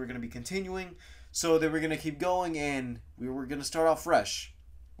movies were going to be continuing, so they were going to keep going, and we were going to start off fresh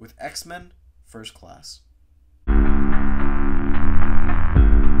with X-Men First Class.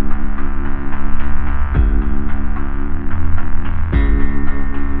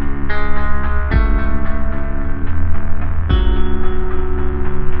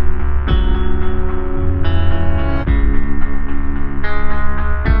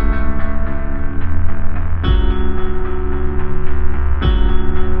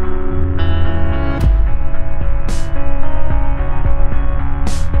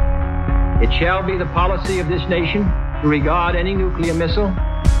 Shall be the policy of this nation to regard any nuclear missile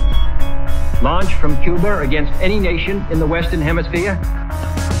launched from Cuba against any nation in the Western Hemisphere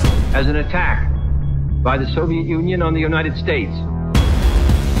as an attack by the Soviet Union on the United States.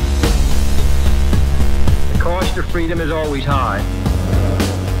 The cost of freedom is always high.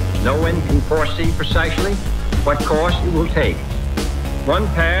 No one can foresee precisely what course it will take. One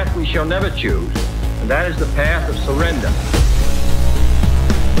path we shall never choose, and that is the path of surrender.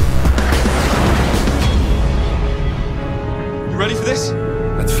 You ready for this?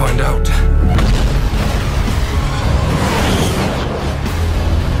 Let's find out.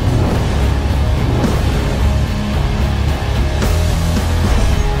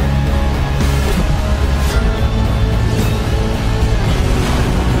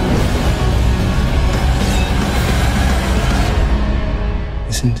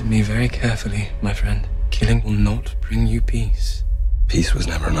 Listen to me very carefully, my friend. Killing will not bring you peace. Peace was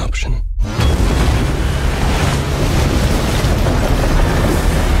never an option.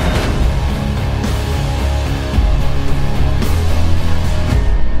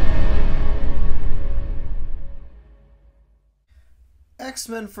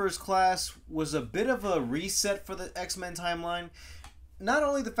 X-Men First Class was a bit of a reset for the X-Men timeline. Not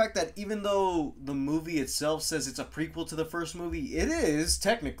only the fact that even though the movie itself says it's a prequel to the first movie, it is,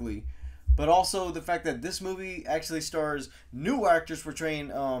 technically. But also the fact that this movie actually stars new actors portraying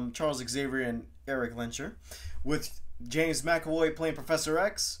Charles Xavier and Eric Lyncher, with James McAvoy playing Professor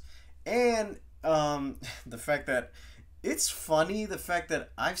X. And the fact that it's funny, the fact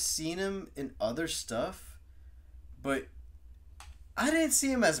that I've seen him in other stuff, but I didn't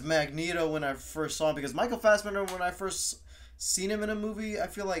see him as Magneto when I first saw him, because Michael Fassbender, when I first seen him in a movie, I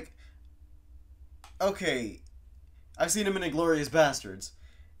feel like, okay, I've seen him in Inglourious Bastards.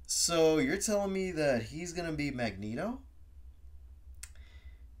 So you're telling me that he's gonna be Magneto?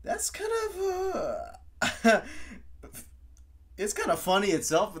 That's kind of it's kind of funny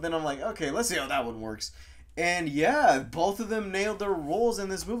itself, but then I'm like, okay, let's see how that one works. And yeah, both of them nailed their roles in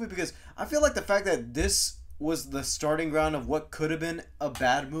this movie, because I feel like the fact that this was the starting ground of what could have been a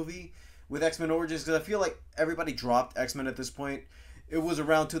bad movie with X-Men Origins, because I feel like everybody dropped X-Men at this point. It was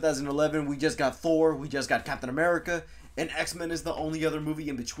around 2011. We just got Thor, we just got Captain America, and X-Men is the only other movie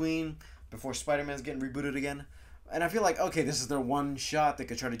in between before Spider-Man's getting rebooted again. And I feel like, okay, this is their one shot. They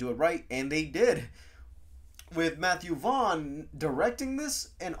could try to do it right, and they did. With Matthew Vaughn directing this,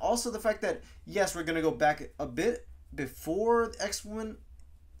 and also the fact that, yes, we're going to go back a bit before X-Men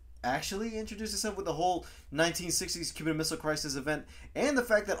actually introduced itself with the whole 1960s Cuban Missile Crisis event, and the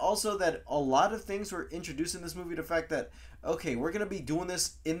fact that also that a lot of things were introduced in this movie, the fact that, okay, we're going to be doing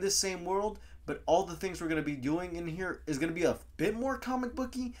this in this same world, but all the things we're going to be doing in here is going to be a bit more comic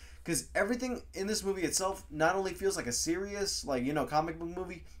booky, because everything in this movie itself not only feels like a serious, like, you know, comic book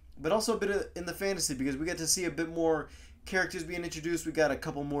movie, but also a bit of in the fantasy, because we get to see a bit more characters being introduced. We got a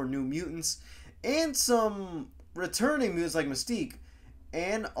couple more new mutants, and some returning mutants like Mystique,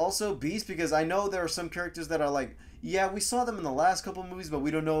 and also Beast, because I know there are some characters that are like, yeah, we saw them in the last couple movies, but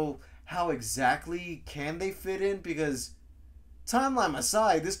we don't know how exactly can they fit in, because timeline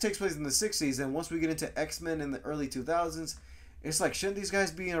aside, this takes place in the 60s, and once we get into X-Men in the early 2000s, it's like, shouldn't these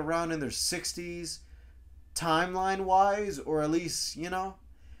guys be around in their 60s timeline-wise, or at least, you know?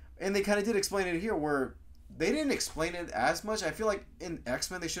 And they kind of did explain it here, where they didn't explain it as much. I feel like in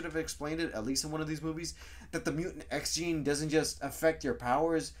X-Men they should have explained it, at least in one of these movies, that the mutant X gene doesn't just affect your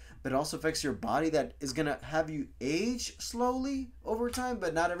powers, but it also affects your body, that is going to have you age slowly over time,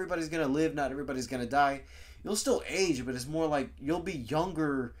 but not everybody's going to live, not everybody's going to die. You'll still age, but it's more like you'll be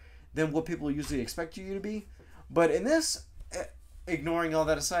younger than what people usually expect you to be. But in this, ignoring all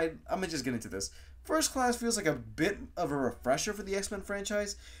that aside, I'm going to just get into this. First Class feels like a bit of a refresher for the X-Men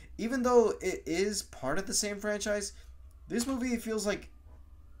franchise. Even though it is part of the same franchise, this movie feels like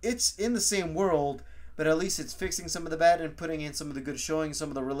it's in the same world, but at least it's fixing some of the bad and putting in some of the good, showing some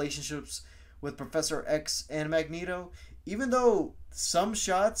of the relationships with Professor X and Magneto. Even though some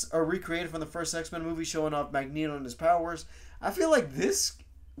shots are recreated from the first X-Men movie showing off Magneto and his powers, I feel like this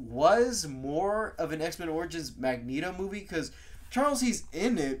was more of an X-Men Origins Magneto movie, because Charles, he's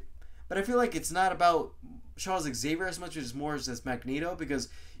in it, but I feel like it's not about Charles Xavier as much as more as Magneto, because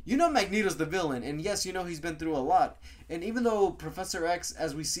you know Magneto's the villain, and yes, you know he's been through a lot. And even though Professor X,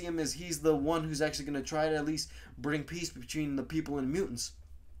 as we see him, he's the one who's actually going to try to at least bring peace between the people and mutants,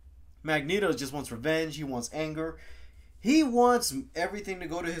 Magneto just wants revenge, he wants anger. He wants everything to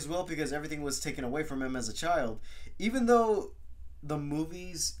go to his will, because everything was taken away from him as a child. Even though the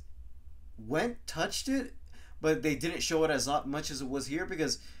movies touched it, but they didn't show it as much as it was here,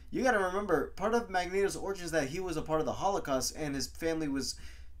 because you got to remember, part of Magneto's origin is that he was a part of the Holocaust, and his family was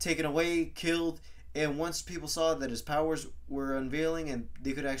taken away, killed, and once people saw that his powers were unveiling and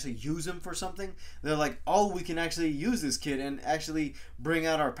they could actually use him for something, they're like, oh, we can actually use this kid and actually bring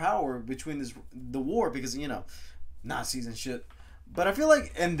out our power between the war, because, you know, Nazis and shit. But I feel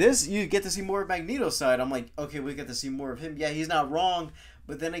like in this, you get to see more of Magneto's side. I'm like, okay, we get to see more of him. Yeah, he's not wrong,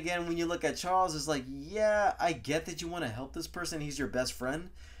 But then again, when you look at Charles, it's like, yeah, I get that you want to help this person. He's your best friend.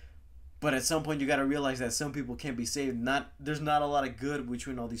 But at some point, you got to realize that some people can't be saved. There's not a lot of good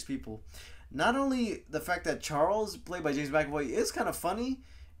between all these people. Not only the fact that Charles, played by James McAvoy, is kind of funny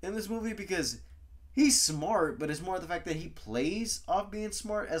in this movie because he's smart, but it's more the fact that he plays off being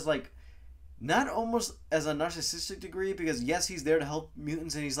smart as like, not almost as a narcissistic degree, because yes, he's there to help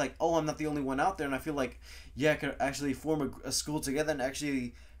mutants, and he's like, oh, I'm not the only one out there, and I feel like, yeah, I could actually form a school together and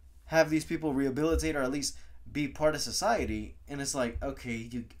actually have these people rehabilitate or at least be part of society. And it's like, okay,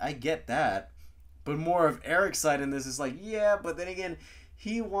 I get that, but more of Eric's side in this is like, yeah, but then again,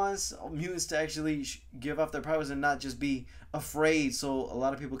 he wants mutants to actually give off their powers and not just be afraid, so a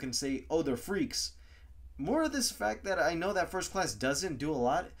lot of people can say, oh, they're freaks. More of this fact that I know that First Class doesn't do a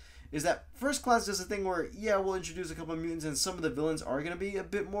lot is that First Class does a thing where, yeah, we'll introduce a couple of mutants and some of the villains are going to be a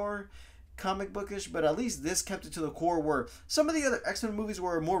bit more comic bookish, but at least this kept it to the core, where some of the other X-Men movies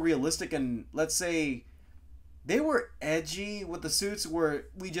were more realistic and, let's say, they were edgy with the suits, where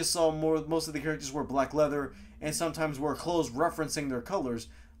we just saw most of the characters wear black leather and sometimes wear clothes referencing their colors.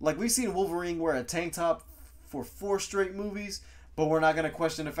 Like, we've seen Wolverine wear a tank top for 4 straight movies, but we're not going to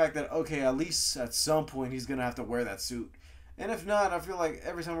question the fact that, okay, at least at some point he's going to have to wear that suit. And if not, I feel like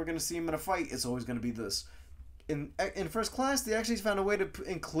every time we're going to see him in a fight, it's always going to be this. In First Class, they actually found a way to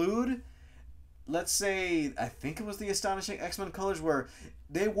include, let's say, I think it was the Astonishing X-Men colors, where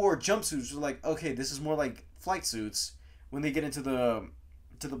they wore jumpsuits. Like, okay, this is more like flight suits when they get into the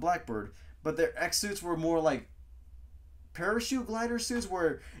Blackbird. But their X suits were more like parachute glider suits,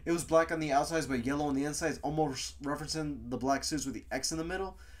 where it was black on the outsides but yellow on the insides, almost referencing the black suits with the X in the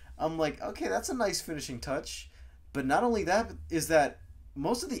middle. I'm like, okay, that's a nice finishing touch. But not only that, is that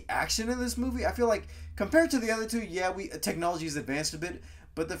most of the action in this movie, I feel like, compared to the other two, yeah, technology has advanced a bit,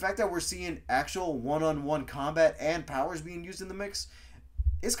 but the fact that we're seeing actual one-on-one combat and powers being used in the mix,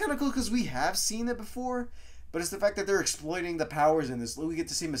 it's kind of cool because we have seen it before, but it's the fact that they're exploiting the powers in this. We get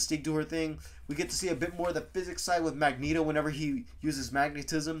to see Mystique do her thing. We get to see a bit more of the physics side with Magneto whenever he uses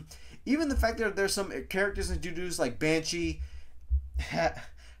magnetism. Even the fact that there's some characters introduced like Banshee,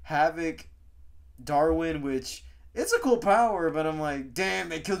 Havoc, Darwin, which... it's a cool power, but I'm like, damn,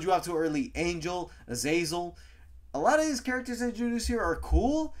 they killed you off too early. Angel, Azazel. A lot of these characters introduced here are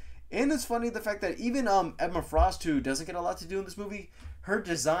cool. And it's funny the fact that even Emma Frost, who doesn't get a lot to do in this movie, her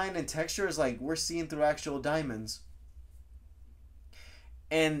design and texture is like we're seeing through actual diamonds.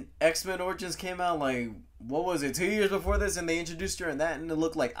 And X-Men Origins came out like, what was it, 2 years before this? And they introduced her in that and it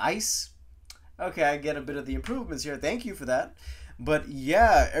looked like ice. Okay, I get a bit of the improvements here. Thank you for that. But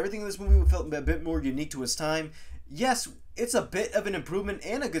yeah, everything in this movie felt a bit more unique to its time. Yes, it's a bit of an improvement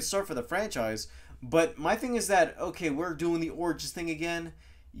and a good start for the franchise, but my thing is that, okay, we're doing the Origins thing again.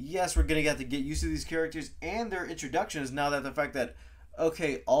 Yes, we're going to have to get used to these characters and their introductions now that the fact that,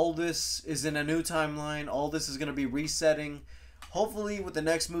 okay, all this is in a new timeline, all this is going to be resetting. Hopefully with the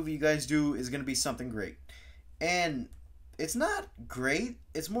next movie you guys do is going to be something great. And it's not great,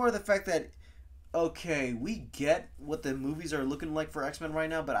 it's more the fact that, okay, we get what the movies are looking like for X-Men right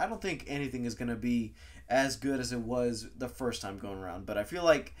now, but I don't think anything is going to be as good as it was the first time going around. But I feel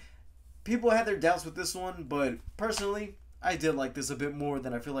like people had their doubts with this one, but personally, I did like this a bit more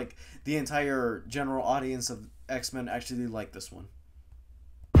than I feel like the entire general audience of X-Men actually liked this one.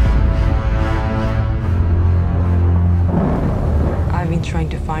 I've been trying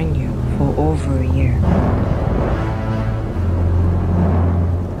to find you for over a year.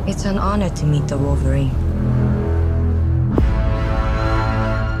 It's an honor to meet the Wolverine.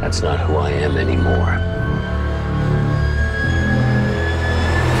 That's not who I am anymore.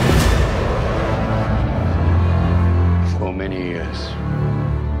 For many years,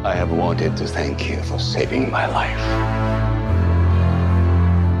 I have wanted to thank you for saving my life.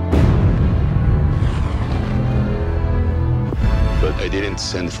 But I didn't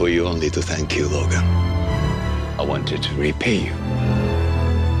send for you only to thank you, Logan. I wanted to repay you.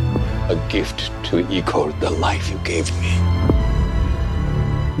 A gift to equal the life you gave me.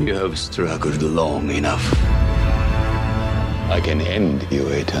 You have struggled long enough. I can end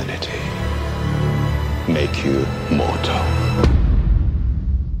your eternity. Make you mortal.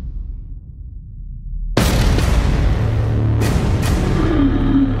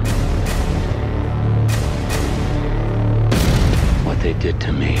 What they did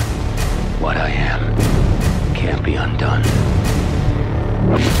to me, what I am, can't be undone.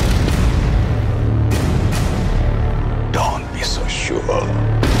 Don't be so sure.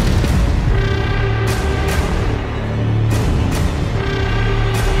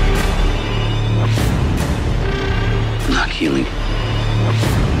 Not healing.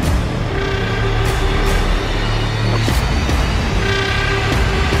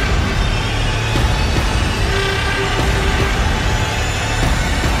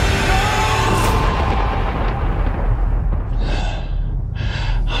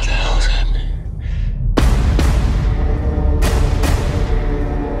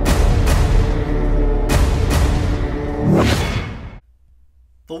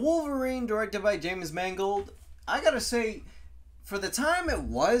 The Wolverine, directed by James Mangold, I gotta say, for the time it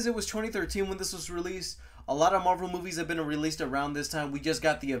was 2013 when this was released. A lot of Marvel movies have been released around this time. We just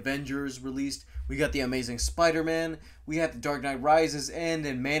got the Avengers released. We got the Amazing Spider-Man. We had the Dark Knight Rises end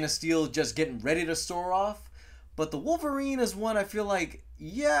and Man of Steel just getting ready to soar off. But the Wolverine is one I feel like,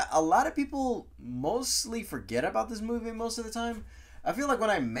 yeah, a lot of people mostly forget about this movie most of the time. I feel like when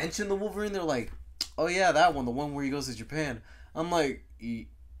I mention the Wolverine, they're like, oh yeah, that one, the one where he goes to Japan. I'm like,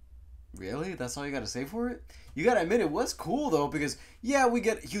 really? That's all you gotta say for it? You gotta admit, it was cool though, because yeah, we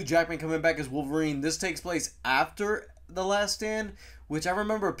get Hugh Jackman coming back as Wolverine. This takes place after The Last Stand, which I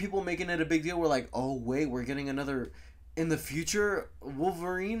remember people making it a big deal. We're like, oh wait, we're getting another in the future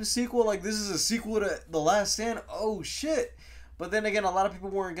Wolverine sequel? Like, this is a sequel to The Last Stand? Oh shit. But then again, a lot of people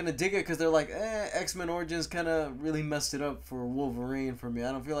weren't gonna dig it because they're like, X-Men Origins kind of really messed it up for Wolverine for me.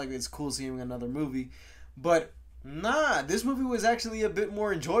 I don't feel like it's cool seeing another movie. But nah, this movie was actually a bit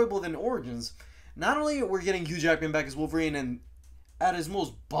more enjoyable than Origins. Not only we're getting Hugh Jackman back as Wolverine and at his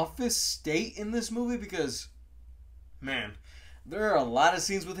most buffest state in this movie, because, man, there are a lot of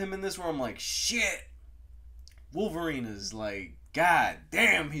scenes with him in this where I'm like, shit, Wolverine is like, god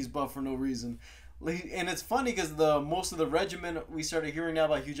damn, he's buff for no reason. And it's funny because most of the regimen we started hearing now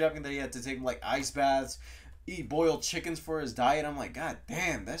about Hugh Jackman, that he had to take like ice baths, eat boiled chickens for his diet. I'm like, god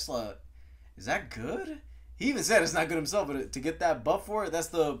damn, that's like, is that good? He even said it's not good himself, but to get that buff for it, that's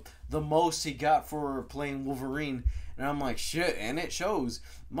the most he got for playing Wolverine. And I'm like, shit, and it shows.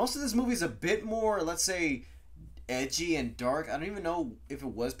 Most of this movie is a bit more, let's say, edgy and dark. I don't even know if it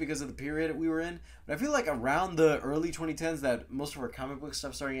was because of the period we were in, but I feel like around the early 2010s that most of our comic book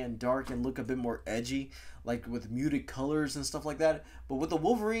stuff started getting dark and look a bit more edgy, like with muted colors and stuff like that. But with the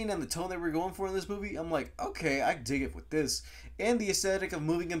Wolverine and the tone that we're going for in this movie, I'm like, okay, I dig it with this. And the aesthetic of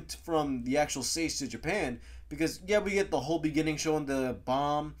moving him from the actual States to Japan, because yeah, we get the whole beginning showing the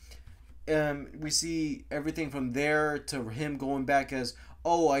bomb. We see everything from there to him going back as,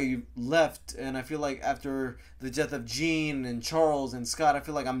 oh, I left, and I feel like after the death of Jean and Charles and Scott, I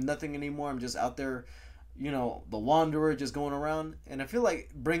feel like I'm nothing anymore. I'm just out there, you know, the wanderer just going around. And I feel like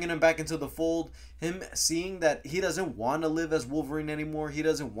bringing him back into the fold, him seeing that he doesn't want to live as Wolverine anymore. He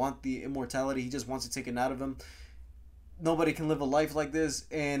doesn't want the immortality. He just wants to take it out of him. Nobody can live a life like this.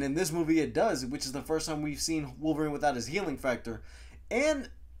 And in this movie, it does, which is the first time we've seen Wolverine without his healing factor. And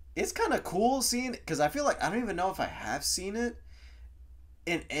it's kind of cool seeing, because I feel like I don't even know if I have seen it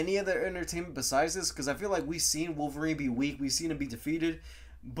in any other entertainment besides this, because I feel like we've seen Wolverine be weak, we've seen him be defeated,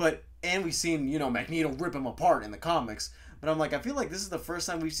 and we've seen, you know, Magneto rip him apart in the comics. But I'm like, I feel like this is the first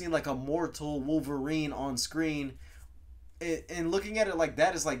time we've seen like a mortal Wolverine on screen. And looking at it like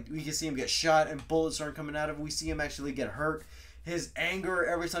that is like, we can see him get shot and bullets aren't coming out of him. We see him actually get hurt. His anger,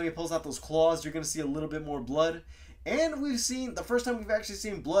 every time he pulls out those claws, you're going to see a little bit more blood. And we've seen, the first time we've actually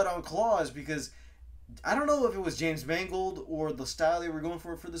seen blood on claws, because I don't know if it was James Mangold or the style they were going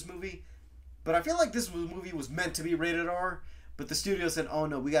for this movie, but I feel like this movie was meant to be rated R, but the studio said, oh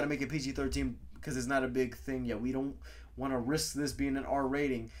no, we got to make it PG-13 because it's not a big thing yet. We don't want to risk this being an R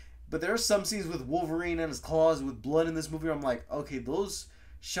rating. But there are some scenes with Wolverine and his claws with blood in this movie where I'm like, okay, those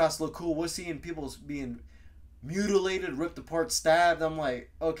shots look cool. We're seeing people being mutilated, ripped apart, stabbed. I'm like,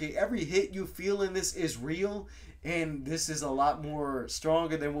 okay, every hit you feel in this is real, and this is a lot more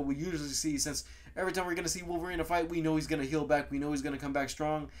stronger than what we usually see, since every time we're going to see Wolverine in a fight, we know he's going to heal back, we know he's going to come back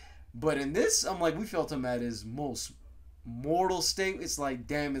strong. But in this, I'm like, we felt him at his most mortal state. It's like,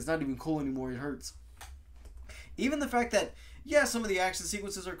 damn, it's not even cool anymore, it hurts. Even the fact that, yeah, some of the action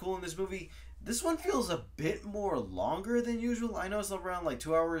sequences are cool in this movie, this one feels a bit more longer than usual. I know it's around like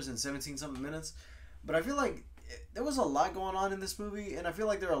 2 hours and 17 something minutes, but I feel like there was a lot going on in this movie, and I feel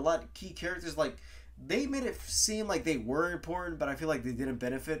like there are a lot of key characters. Like, they made it seem like they were important, but I feel like they didn't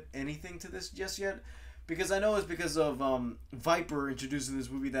benefit anything to this just yet. Because I know it's because of Viper introduced in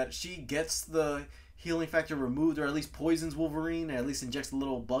this movie that she gets the healing factor removed, or at least poisons Wolverine, or at least injects a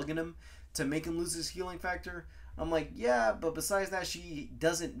little bug in him to make him lose his healing factor. I'm like, yeah, but besides that, she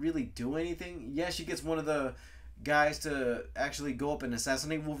doesn't really do anything. Yeah, she gets one of the guys to actually go up and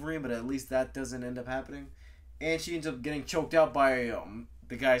assassinate Wolverine, but at least that doesn't end up happening. And she ends up getting choked out by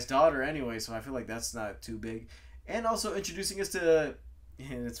the guy's daughter anyway, so I feel like that's not too big. And also introducing us to,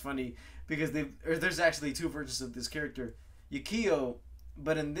 and it's funny because there's actually two versions of this character, Yukio,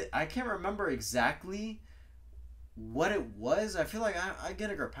 but I can't remember exactly what it was. I feel like I get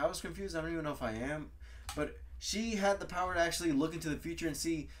her powers confused. I don't even know if I am, but she had the power to actually look into the future and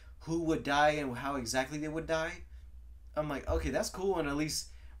see who would die and how exactly they would die. I'm like, okay, that's cool, and at least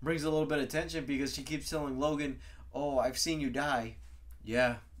brings a little bit of attention, because she keeps telling Logan, oh, I've seen you die.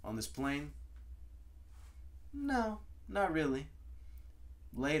 Yeah, on this plane? No, not really.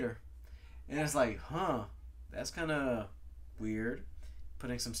 later. And it's like, huh, that's kind of weird,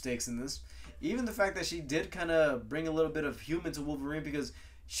 putting some stakes in this. Even the fact that she did kind of bring a little bit of human to Wolverine, because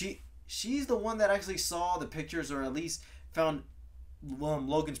she's the one that actually saw the pictures, or at least found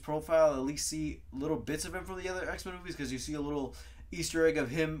Logan's profile, at least see little bits of him from the other X-Men movies, because you see a little Easter egg of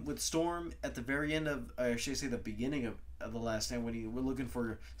him with Storm at the very end of, I should say the beginning of The Last Stand, when we're looking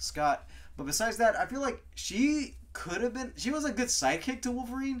for Scott. But besides that, I feel like she was a good sidekick to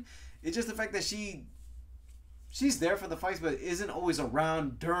Wolverine. It's just the fact that she's there for the fights, but isn't always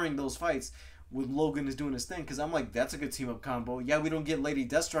around during those fights when Logan is doing his thing. Because I'm like, that's a good team-up combo. Yeah, we don't get Lady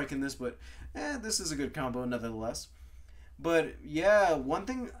Deathstrike in this, but this is a good combo nevertheless. But yeah, one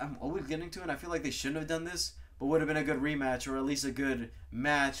thing I'm always getting to, and I feel like they shouldn't have done this, but would have been a good rematch, or at least a good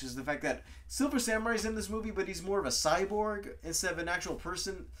match, is the fact that Silver Samurai's in this movie, but he's more of a cyborg instead of an actual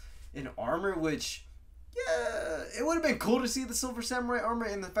person in armor, which, yeah, it would have been cool to see the Silver Samurai armor,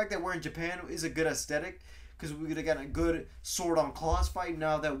 and the fact that we're in Japan is a good aesthetic, because we could have gotten a good sword on claws fight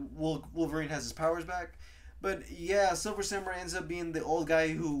now that Wolverine has his powers back. But yeah, Silver Samurai ends up being the old guy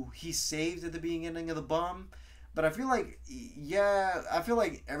who he saved at the beginning of the bomb. But I feel like, yeah,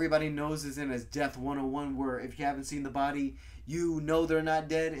 everybody knows this in his Death 101, where if you haven't seen the body, you know they're not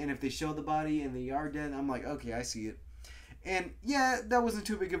dead, and if they show the body and they are dead, I'm like, okay, I see it. And yeah, that wasn't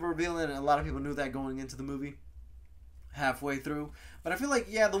too big of a reveal, and a lot of people knew that going into the movie halfway through. But I feel like,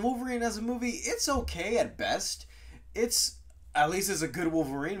 yeah, the Wolverine as a movie, it's okay at best. At least it's a good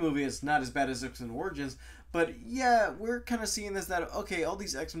Wolverine movie. It's not as bad as X-Men Origins. But yeah, we're kind of seeing this, that, okay, all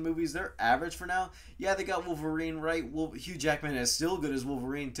these X-Men movies, they're average for now. Yeah, they got Wolverine right. Hugh Jackman is still good as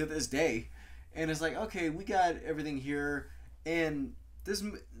Wolverine to this day. And it's like, okay, we got everything here. And this,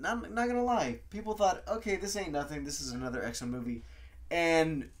 not gonna lie, people thought, okay, this ain't nothing. This is another X-Men movie.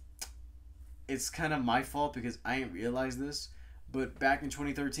 And it's kind of my fault because I didn't realize this. But back in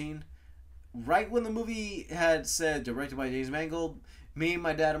 2013, right when the movie had said directed by James Mangold, me,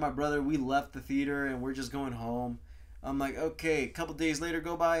 my dad, and my brother, we left the theater and we're just going home. I'm like, okay, a couple days later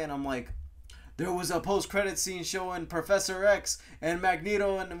go by and I'm like, there was a post-credit scene showing Professor X and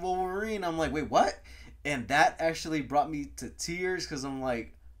Magneto and Wolverine. I'm like, wait, what? And that actually brought me to tears, because I'm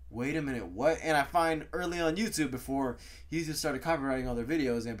like, wait a minute, what? And I find early on YouTube, before YouTube started copyrighting all their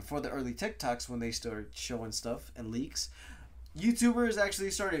videos, and before the early TikToks when they started showing stuff and leaks, YouTubers actually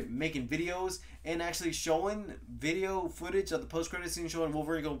started making videos and actually showing video footage of the post-credit scene showing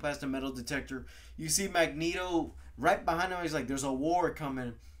Wolverine going past a metal detector. You see Magneto right behind him. He's like, there's a war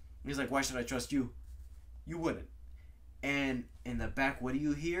coming. He's like, why should I trust you? You wouldn't. And in the back, what do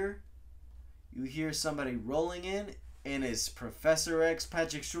you hear? You hear somebody rolling in, and it's Professor X,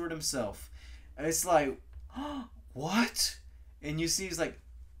 Patrick Stewart himself. And it's like, oh, what? And you see he's like,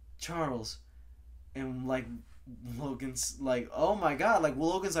 Charles. And like, Logan's like, oh my god. Like,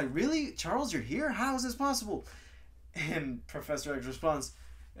 Logan's like, really? Charles, you're here? How is this possible? And Professor X responds,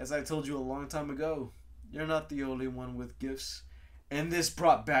 as I told you a long time ago, you're not the only one with gifts. And this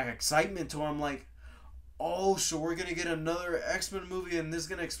brought back excitement to him. Like, oh, so we're going to get another X-Men movie, and this is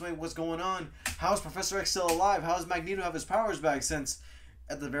going to explain what's going on. How is Professor X still alive? How does Magneto have his powers back? Since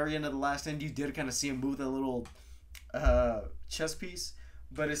at the very end of The Last Stand, you did kind of see him move that little chess piece.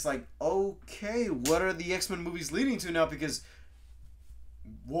 But it's like, okay, what are the X-Men movies leading to now? Because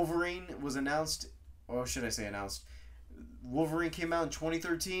Wolverine was announced, or should I say announced? Wolverine came out in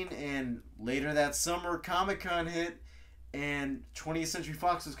 2013, and later that summer, Comic-Con hit, and 20th Century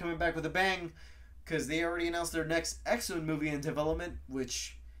Fox was coming back with a bang, because they already announced their next X-Men movie in development,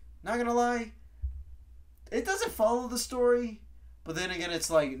 which, not gonna lie, it doesn't follow the story. But then again, it's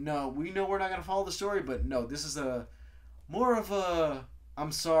like, no, we know we're not gonna follow the story, but no, this is a more of a,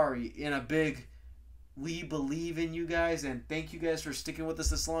 I'm sorry, in a big, we believe in you guys, and thank you guys for sticking with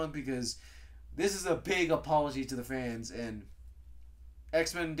us this long, because this is a big apology to the fans. And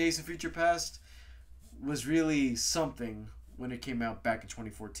X-Men Days of Future Past was really something when it came out back in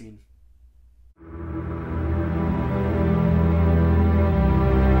 2014.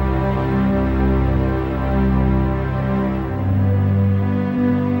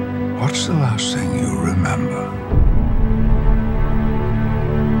 What's the last thing you remember?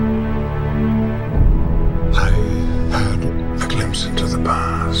 I had a glimpse into the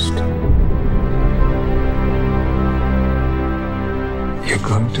past. You're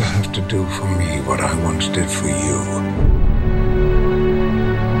going to have to do for me what I once did for you.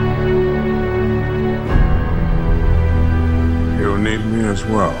 You'll need me as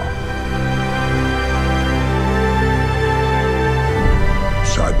well.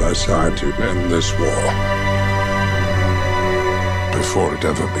 Side by side to end this war before it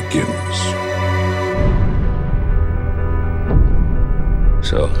ever begins.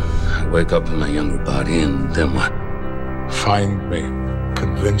 So, I wake up in my younger body, and then what? Find me.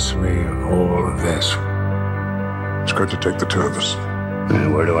 Convince me of all of this. It's going to take the two of us.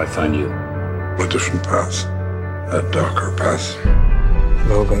 And where do I find you? A different path. A darker path.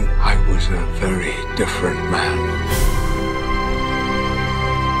 Logan, I was a very different man.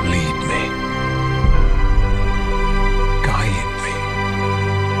 Lead me. Guide me.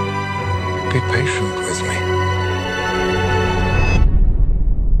 Be patient with me.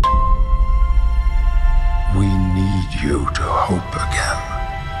 We need you to hope again.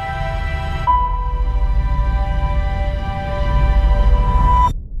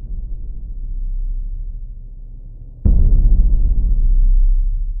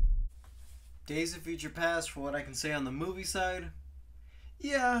 Days of Future Past, for what I can say on the movie side,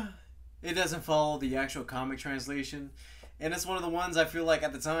 yeah, it doesn't follow the actual comic translation. And it's one of the ones I feel like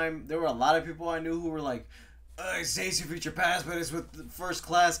at the time, there were a lot of people I knew who were like, it's Days of Future Past, but it's with the first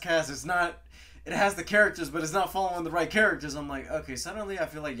class cast. It's not, it has the characters, but it's not following the right characters. I'm like, okay, suddenly I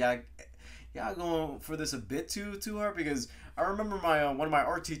feel like, y'all going for this a bit too hard, because I remember my one of my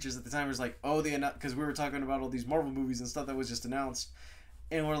art teachers at the time was like, oh, because we were talking about all these Marvel movies and stuff that was just announced.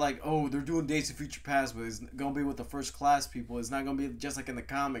 And we're like, oh, they're doing Days of Future Past, but it's going to be with the first class people. It's not going to be just like in the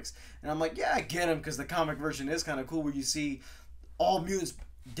comics. And I'm like, yeah, I get them, because the comic version is kind of cool, where you see all mutants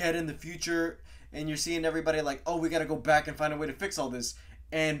dead in the future, and you're seeing everybody like, oh, we got to go back and find a way to fix all this.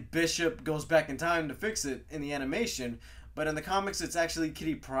 And Bishop goes back in time to fix it in the animation. But in the comics, it's actually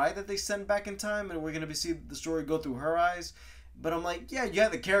Kitty Pryde that they send back in time, and we're going to see the story go through her eyes. But I'm like, yeah, you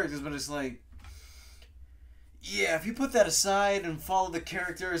have the characters, but it's like, yeah, if you put that aside and follow the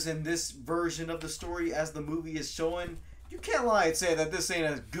characters in this version of the story as the movie is showing, you can't lie and say that this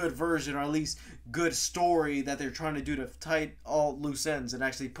ain't a good version, or at least good story that they're trying to do to tie all loose ends and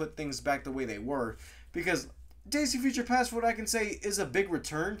actually put things back the way they were. Because Days of Future Past, what I can say, is a big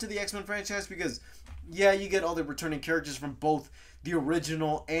return to the X-Men franchise, because, yeah, you get all the returning characters from both the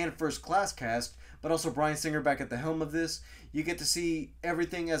original and first class cast, but also Bryan Singer back at the helm of this. You get to see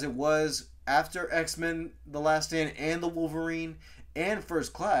everything as it was after X-Men The Last Stand and the Wolverine and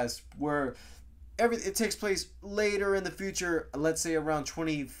First Class, where it takes place later in the future, let's say around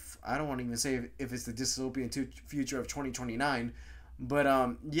I don't want to even say if it's the dystopian future of 2029,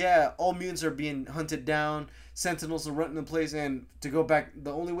 but yeah, all mutants are being hunted down, Sentinels are running in place, and to go back,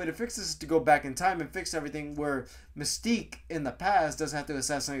 the only way to fix this is to go back in time and fix everything, where Mystique in the past doesn't have to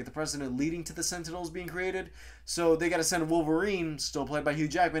assassinate the president, leading to the Sentinels being created, so they got to send Wolverine, still played by Hugh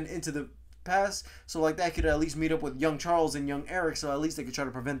Jackman, into the past, so like that could at least meet up with young Charles and young Eric, so at least they could try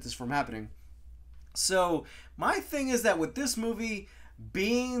to prevent this from happening. So my thing is that with this movie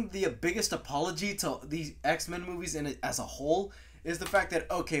being the biggest apology to these X-Men movies and as a whole, is the fact that,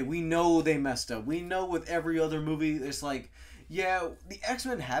 okay, we know they messed up. We know with every other movie, it's like, yeah, the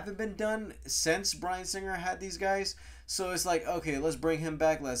X-Men haven't been done since Bryan Singer had these guys, so it's like, okay, let's bring him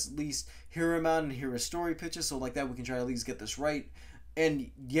back, let's at least hear him out and hear his story pitches, so like that we can try to at least get this right.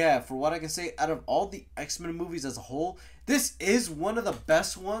 And yeah, for what I can say, out of all the X-Men movies as a whole, this is one of the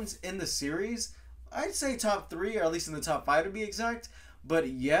best ones in the series. I'd say top 3, or at least in the top 5 to be exact. But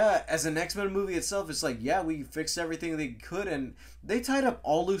yeah, as an X-Men movie itself, it's like, yeah, we fixed everything they could, and they tied up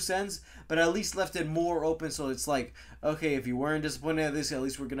all loose ends, but at least left it more open, so it's like, okay, if you weren't disappointed at this, at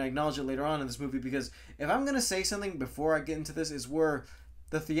least we're going to acknowledge it later on in this movie, because if I'm going to say something before I get into this, is where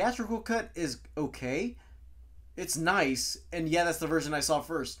the theatrical cut is okay. It's nice, and yeah, that's the version I saw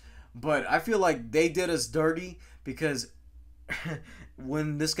first, but I feel like they did us dirty, because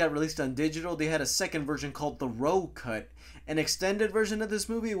when this got released on digital, they had a second version called the Row Cut, an extended version of this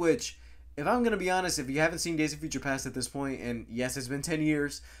movie, which, if I'm going to be honest, if you haven't seen Days of Future Past at this point, and yes, it's been 10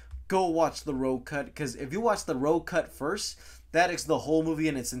 years, go watch the Row Cut, because if you watch the Row Cut first, that is the whole movie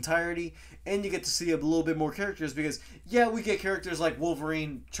in its entirety, and you get to see a little bit more characters, because yeah, we get characters like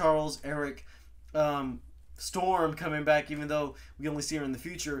Wolverine, Charles, Eric, Storm coming back, even though we only see her in the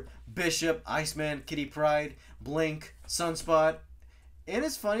future, Bishop, Iceman, Kitty Pryde, Blink, Sunspot. And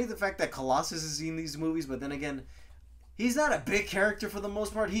it's funny the fact that Colossus is in these movies, but then again, he's not a big character for the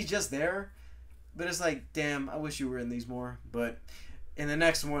most part, he's just there. But it's like, damn, I wish you were in these more. But in the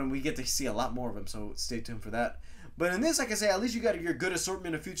next one, we get to see a lot more of them, so stay tuned for that. But in this, like I say, at least you got your good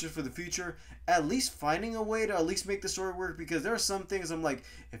assortment of features for the future. At least finding a way to at least make the story work, because there are some things I'm like,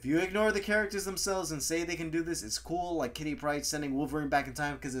 if you ignore the characters themselves and say they can do this, it's cool. Like Kitty Pryde sending Wolverine back in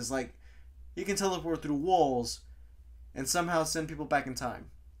time, because it's like, you can teleport through walls and somehow send people back in time.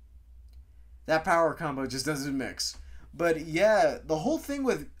 That power combo just doesn't mix. But yeah, the whole thing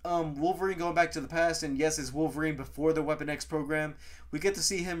with Wolverine going back to the past, and yes, it's Wolverine before the Weapon X program. We get to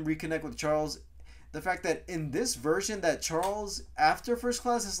see him reconnect with Charles. the fact that in this version that Charles, after First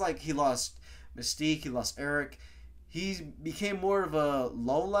Class, is like he lost Mystique, he lost Eric. He became more of a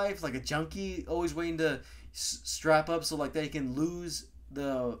lowlife, like a junkie, always waiting to strap up so like that he can lose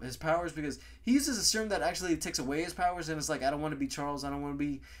his powers, because he uses a serum that actually takes away his powers, and it's like, I don't want to be Charles, I don't want to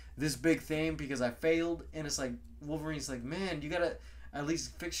be this big thing because I failed. And it's like Wolverine's like, man, you gotta at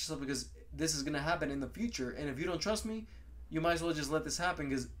least fix yourself because this is gonna happen in the future, and if you don't trust me, you might as well just let this happen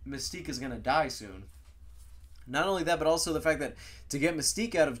because Mystique is gonna die soon. Not only that, but also the fact that to get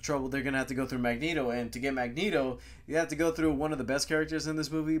Mystique out of trouble, they're going to have to go through Magneto. And to get Magneto, you have to go through one of the best characters in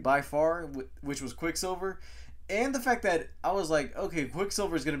this movie by far, which was Quicksilver. And the fact that I was like, okay,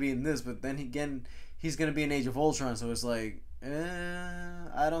 Quicksilver is going to be in this, but then again, he's going to be in Age of Ultron. So it's like,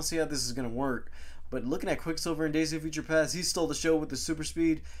 I don't see how this is going to work. But looking at Quicksilver in Days of Future Past, he stole the show with the super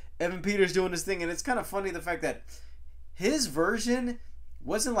speed. Evan Peters doing his thing. And it's kind of funny the fact that his version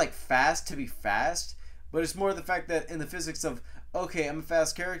wasn't like fast to be fast. But it's more the fact that in the physics of, okay, I'm a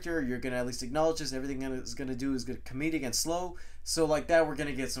fast character, you're going to at least acknowledge this, everything it's going to do is good comedic and slow, so like that we're going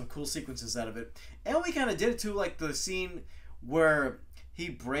to get some cool sequences out of it. And we kind of did it too, like the scene where he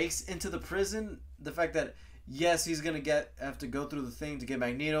breaks into the prison, the fact that, yes, he's going to have to go through the thing to get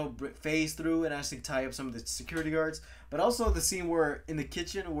Magneto, phase through and actually tie up some of the security guards, but also the scene where, in the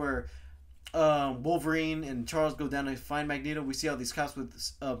kitchen, where Wolverine and Charles go down to find Magneto, we see all these cops with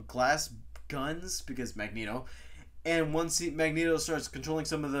glass guns because Magneto, and once Magneto starts controlling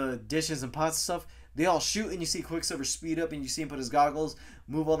some of the dishes and pots and stuff, they all shoot, and you see Quicksilver speed up, and you see him put his goggles,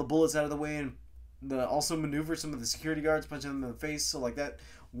 move all the bullets out of the way, and also maneuver some of the security guards, punching them in the face. So like that,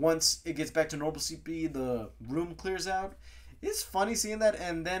 once it gets back to normal speed, the room clears out. It's funny seeing that,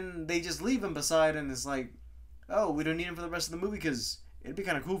 and then they just leave him beside, and it's like, oh, we don't need him for the rest of the movie because it'd be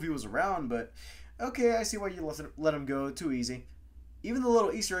kind of cool if he was around, but okay, I see why you let him go. Too easy. Even the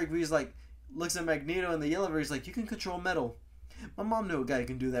little Easter egg where he's like, looks at Magneto in the elevator, he's like, you can control metal. My mom knew a guy who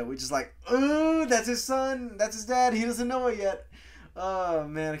can do that, which is like, ooh, that's his son, that's his dad, he doesn't know it yet. Oh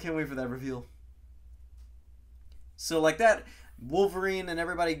man, I can't wait for that reveal. So like that, Wolverine and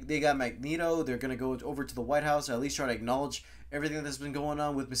everybody, they got Magneto, they're going to go over to the White House, or at least try to acknowledge everything that's been going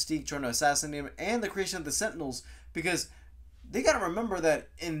on with Mystique trying to assassinate him, and the creation of the Sentinels, because they got to remember that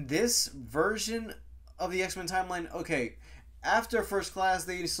in this version of the X-Men timeline, okay, after First Class,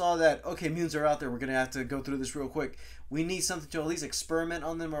 they saw that, okay, mutants are out there, we're going to have to go through this real quick. We need something to at least experiment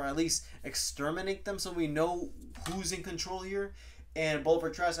on them, or at least exterminate them so we know who's in control here. And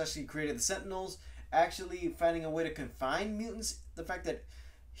Bolivar Trask actually created the Sentinels, actually finding a way to confine mutants. The fact that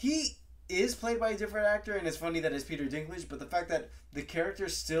he is played by a different actor, and it's funny that it's Peter Dinklage, but the fact that the character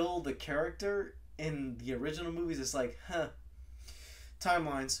is still the character in the original movies, it's like, huh,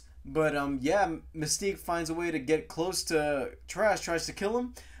 timelines. But yeah, Mystique finds a way to get close to Trask, tries to kill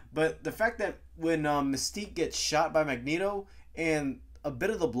him. But the fact that when Mystique gets shot by Magneto and a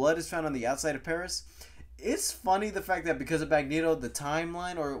bit of the blood is found on the outside of Paris, it's funny the fact that because of Magneto, the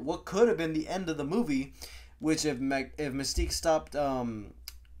timeline, or what could have been the end of the movie, which if Mystique stopped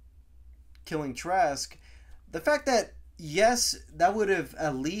killing Trask, the fact that, yes, that would have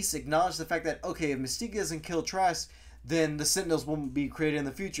at least acknowledged the fact that, okay, if Mystique doesn't kill Trask, then the Sentinels won't be created in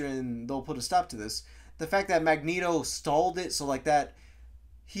the future and they'll put a stop to this. The fact that Magneto stalled it so like that,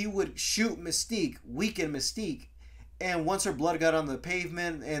 he would shoot Mystique, weaken Mystique, and once her blood got on the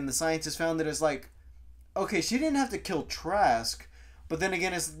pavement and the scientists found it, it's like, okay, she didn't have to kill Trask, but then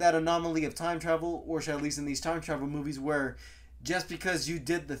again, it's that anomaly of time travel, or at least in these time travel movies, where just because you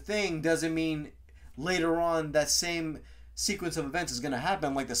did the thing doesn't mean later on that same sequence of events is going to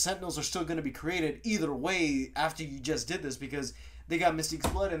happen. Like the Sentinels are still going to be created either way after you just did this, because they got Mystique's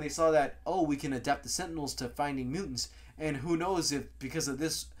blood and they saw that, oh, we can adapt the Sentinels to finding mutants, and who knows if because of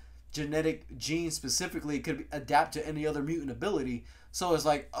this genetic gene specifically it could adapt to any other mutant ability. So it's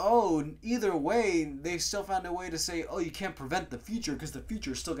like, oh, either way they still found a way to say, oh, you can't prevent the future because the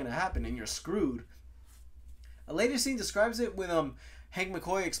future is still going to happen and you're screwed. A later scene describes it with Hank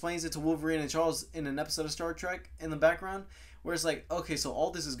McCoy explains it to Wolverine and Charles in an episode of Star Trek in the background, where it's like, okay, so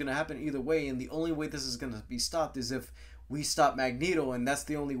all this is going to happen either way, and the only way this is going to be stopped is if we stop Magneto, and that's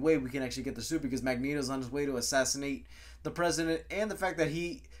the only way we can actually get the suit, because Magneto's on his way to assassinate the president, and the fact that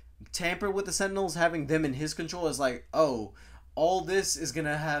he tampered with the Sentinels, having them in his control, is like, oh, all this is going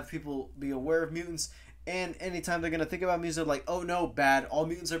to have people be aware of mutants, and anytime they're going to think about mutants, they're like, oh no, bad, all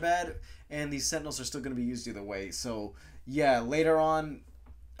mutants are bad, and these Sentinels are still going to be used either way. So yeah, later on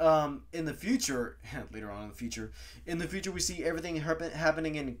in the future we see everything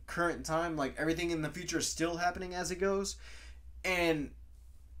happening in current time, like everything in the future is still happening as it goes. And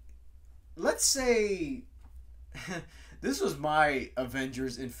let's say this was my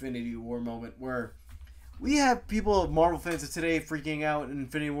Avengers Infinity War moment, where we have people, Marvel fans of today, freaking out in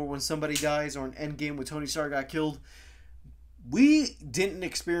Infinity War when somebody dies, or in Endgame when Tony Stark got killed. We didn't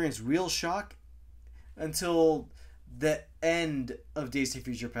experience real shock until the end of Days of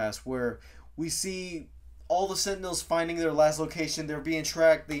Future Past, where we see all the Sentinels finding their last location. They're being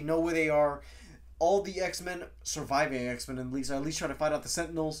tracked. They know where they are. All the X-Men, surviving X-Men at least try to fight out the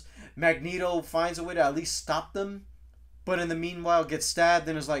Sentinels. Magneto finds a way to at least stop them, but in the meanwhile gets stabbed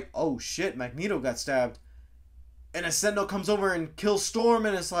and is like, oh shit, Magneto got stabbed. And a Sentinel comes over and kills Storm,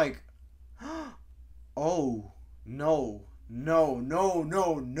 and it's like, oh, no.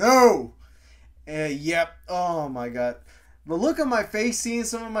 Yep, oh my god. The look on my face seeing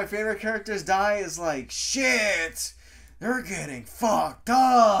some of my favorite characters die is like, shit, they're getting fucked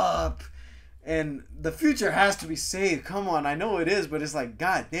up. And the future has to be saved. Come on, I know it is, but it's like,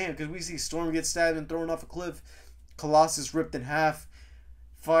 god damn, because we see Storm get stabbed and thrown off a cliff. Colossus ripped in half.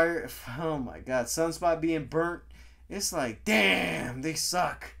 Fire, oh my god, Sunspot being burnt. It's like, damn, they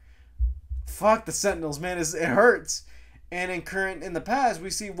suck. Fuck the Sentinels, man, it hurts. And in the past, we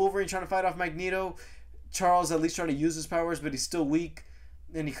see Wolverine trying to fight off Magneto. Charles at least trying to use his powers, but he's still weak,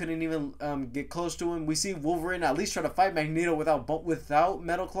 and he couldn't even get close to him. We see Wolverine at least try to fight Magneto without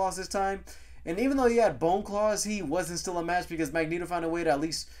Metal Claws this time. And even though he had Bone Claws, he wasn't still a match because Magneto found a way to at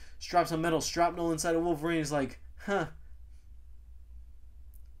least strap some metal shrapnel inside of Wolverine. He's like, huh.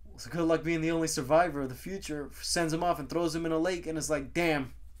 So good luck being the only survivor of the future. Sends him off and throws him in a lake, and it's like,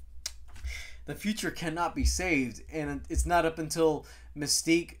 damn. The future cannot be saved, and it's not up until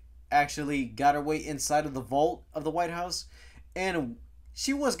Mystique actually got her way inside of the vault of the White House, and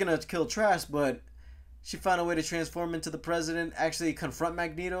she was gonna kill Trash, but she found a way to transform into the president, actually confront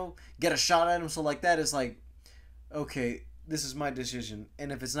Magneto, get a shot at him. So like that is like, okay, this is my decision.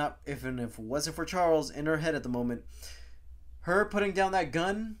 And if it wasn't for Charles in her head at the moment, her putting down that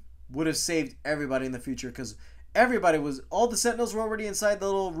gun would have saved everybody in the future, because all the Sentinels were already inside the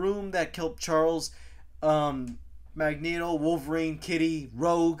little room that killed Charles. Magneto, Wolverine, Kitty,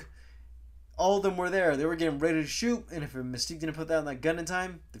 Rogue, all of them were there. They were getting ready to shoot, and if Mystique didn't put down that gun in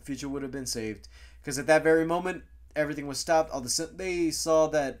time, the future would have been saved. Because at that very moment, everything was stopped. They saw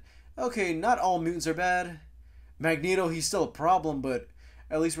that, okay, not all mutants are bad. Magneto, he's still a problem, but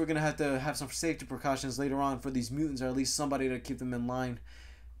at least we're going to have some safety precautions later on for these mutants, or at least somebody to keep them in line.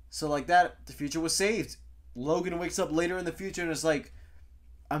 So like that, the future was saved. Logan wakes up later in the future and it's like,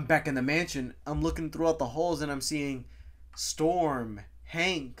 I'm back in the mansion. I'm looking throughout the halls and I'm seeing Storm,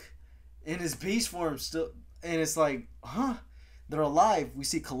 Hank, in his beast form still. And it's like, huh? They're alive. We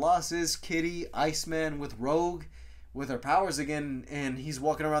see Colossus, Kitty, Iceman with Rogue with her powers again. And he's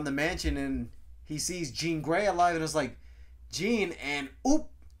walking around the mansion and he sees Jean Grey alive. And it's like, Jean, and oop,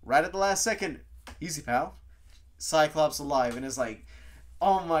 right at the last second, easy pal, Cyclops alive. And it's like,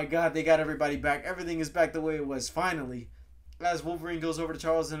 oh my god, they got everybody back. Everything is back the way it was, finally. As Wolverine goes over to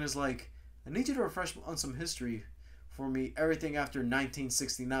Charles and is like, I need you to refresh on some history for me. Everything after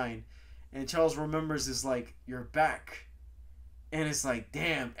 1969. And Charles remembers, is like, you're back. And it's like,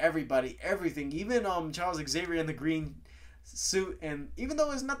 damn, everybody, everything. Even Charles Xavier in the green suit. And even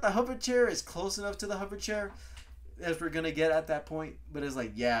though it's not the hover chair, it's close enough to the hover chair as we're going to get at that point. But it's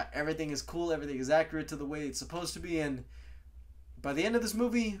like, yeah, everything is cool. Everything is accurate to the way it's supposed to be. And by the end of this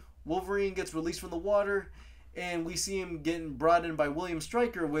movie, Wolverine gets released from the water, and we see him getting brought in by William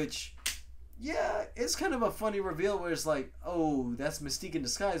Stryker, which, yeah, it's kind of a funny reveal where it's like, oh, that's Mystique in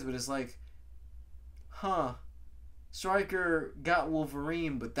disguise, but it's like, huh, Stryker got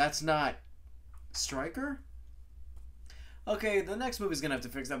Wolverine, but that's not Stryker? Okay, the next movie's gonna have to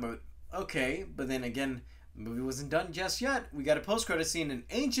fix that, but okay, but then again, the movie wasn't done just yet. We got a post-credit scene in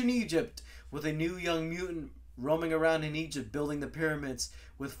ancient Egypt with a new young mutant roaming around in Egypt building the pyramids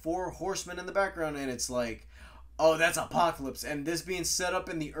with 4 horsemen in the background, and it's like, oh, that's Apocalypse. And this being set up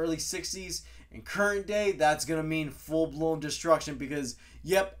in the early 60s, in current day, that's gonna mean full-blown destruction, because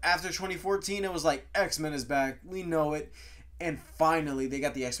yep, after 2014 it was like, X-Men is back, we know it. And finally they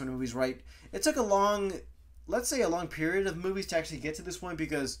got the X-Men movies right. It took a long period of movies to actually get to this point,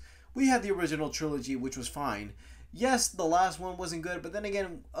 because we had the original trilogy, which was fine. Yes, the last one wasn't good, but then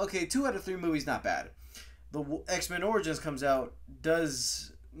again, okay, 2 out of 3 movies not bad. The X-Men Origins comes out,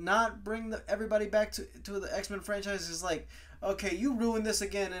 does not bring everybody back to the X-Men franchise. Is like, okay, you ruined this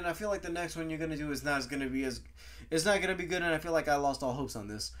again, and I feel like the next one you're gonna do is not gonna be good, and I feel like I lost all hopes on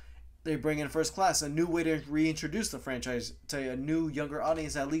this. They bring in First Class, a new way to reintroduce the franchise to a new, younger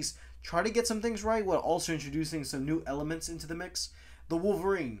audience, at least try to get some things right, while also introducing some new elements into the mix. The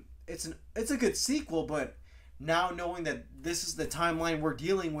Wolverine, it's a good sequel, but now knowing that this is the timeline we're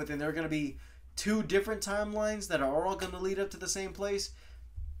dealing with, and they're gonna be 2 different timelines that are all going to lead up to the same place,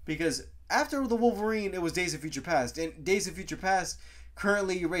 because after the Wolverine, it was Days of Future Past, and Days of Future Past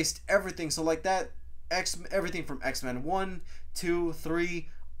currently erased everything. So like that, everything from X-Men 1, 2, 3,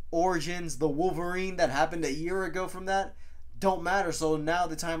 Origins, the Wolverine that happened a year ago from that, don't matter. So now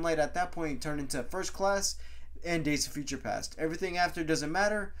the timeline at that point turned into First Class and Days of Future Past. Everything after doesn't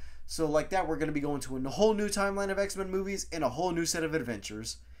matter. So like that, we're going to be going to a whole new timeline of X-Men movies and a whole new set of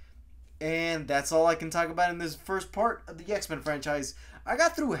adventures. And that's all I can talk about in this first part of the X-Men franchise. I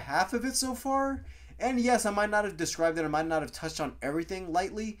got through half of it so far. And yes, I might not have described it. I might not have touched on everything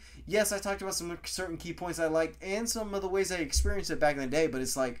lightly. Yes, I talked about some certain key points I liked and some of the ways I experienced it back in the day. But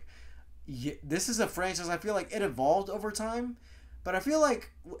it's like, this is a franchise. I feel like it evolved over time. But I feel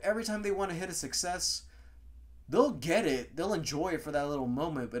like every time they want to hit a success, they'll get it. They'll enjoy it for that little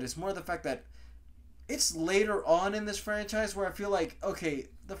moment. But it's more the fact that it's later on in this franchise where I feel like, okay,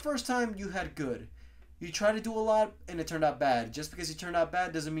 the first time you had good. You try to do a lot and it turned out bad. Just because you turned out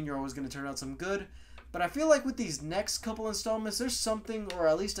bad doesn't mean you're always going to turn out some good. But I feel like with these next couple installments, there's something, or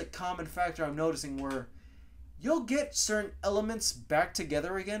at least a common factor I'm noticing, where you'll get certain elements back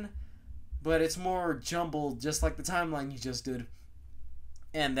together again, but it's more jumbled, just like the timeline you just did.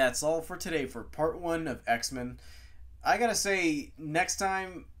 And that's all for today for part 1 of X-Men. I gotta say, next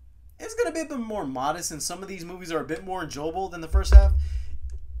time, it's gonna be a bit more modest, and some of these movies are a bit more enjoyable than the first half.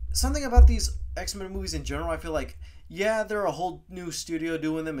 Something about these X-Men movies in general, I feel like, yeah, they're a whole new studio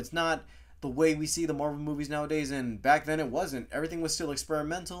doing them. It's not the way we see the Marvel movies nowadays, and back then it wasn't. Everything was still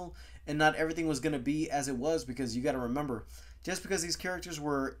experimental, and not everything was going to be as it was, because you got to remember, just because these characters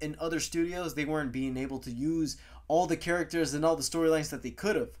were in other studios, they weren't being able to use all the characters and all the storylines that they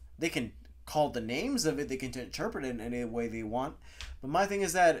could have. They can call the names of it, they can interpret it in any way they want, but my thing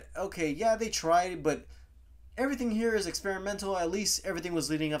is that, okay, yeah, they tried, but everything here is experimental. At least everything was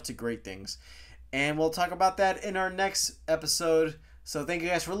leading up to great things. And we'll talk about that in our next episode. So thank you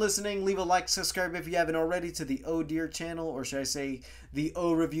guys for listening. Leave a like, subscribe if you haven't already to the Oh Dear channel, or should I say the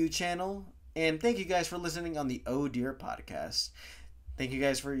O Review channel. And thank you guys for listening on the Oh Dear podcast. Thank you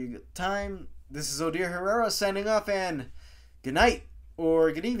guys for your time. This is Oh Dear Herrera signing off, and good night,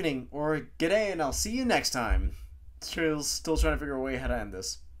 or good evening, or good day, and I'll see you next time. Still trying to figure a way how to end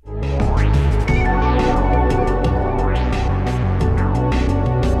this.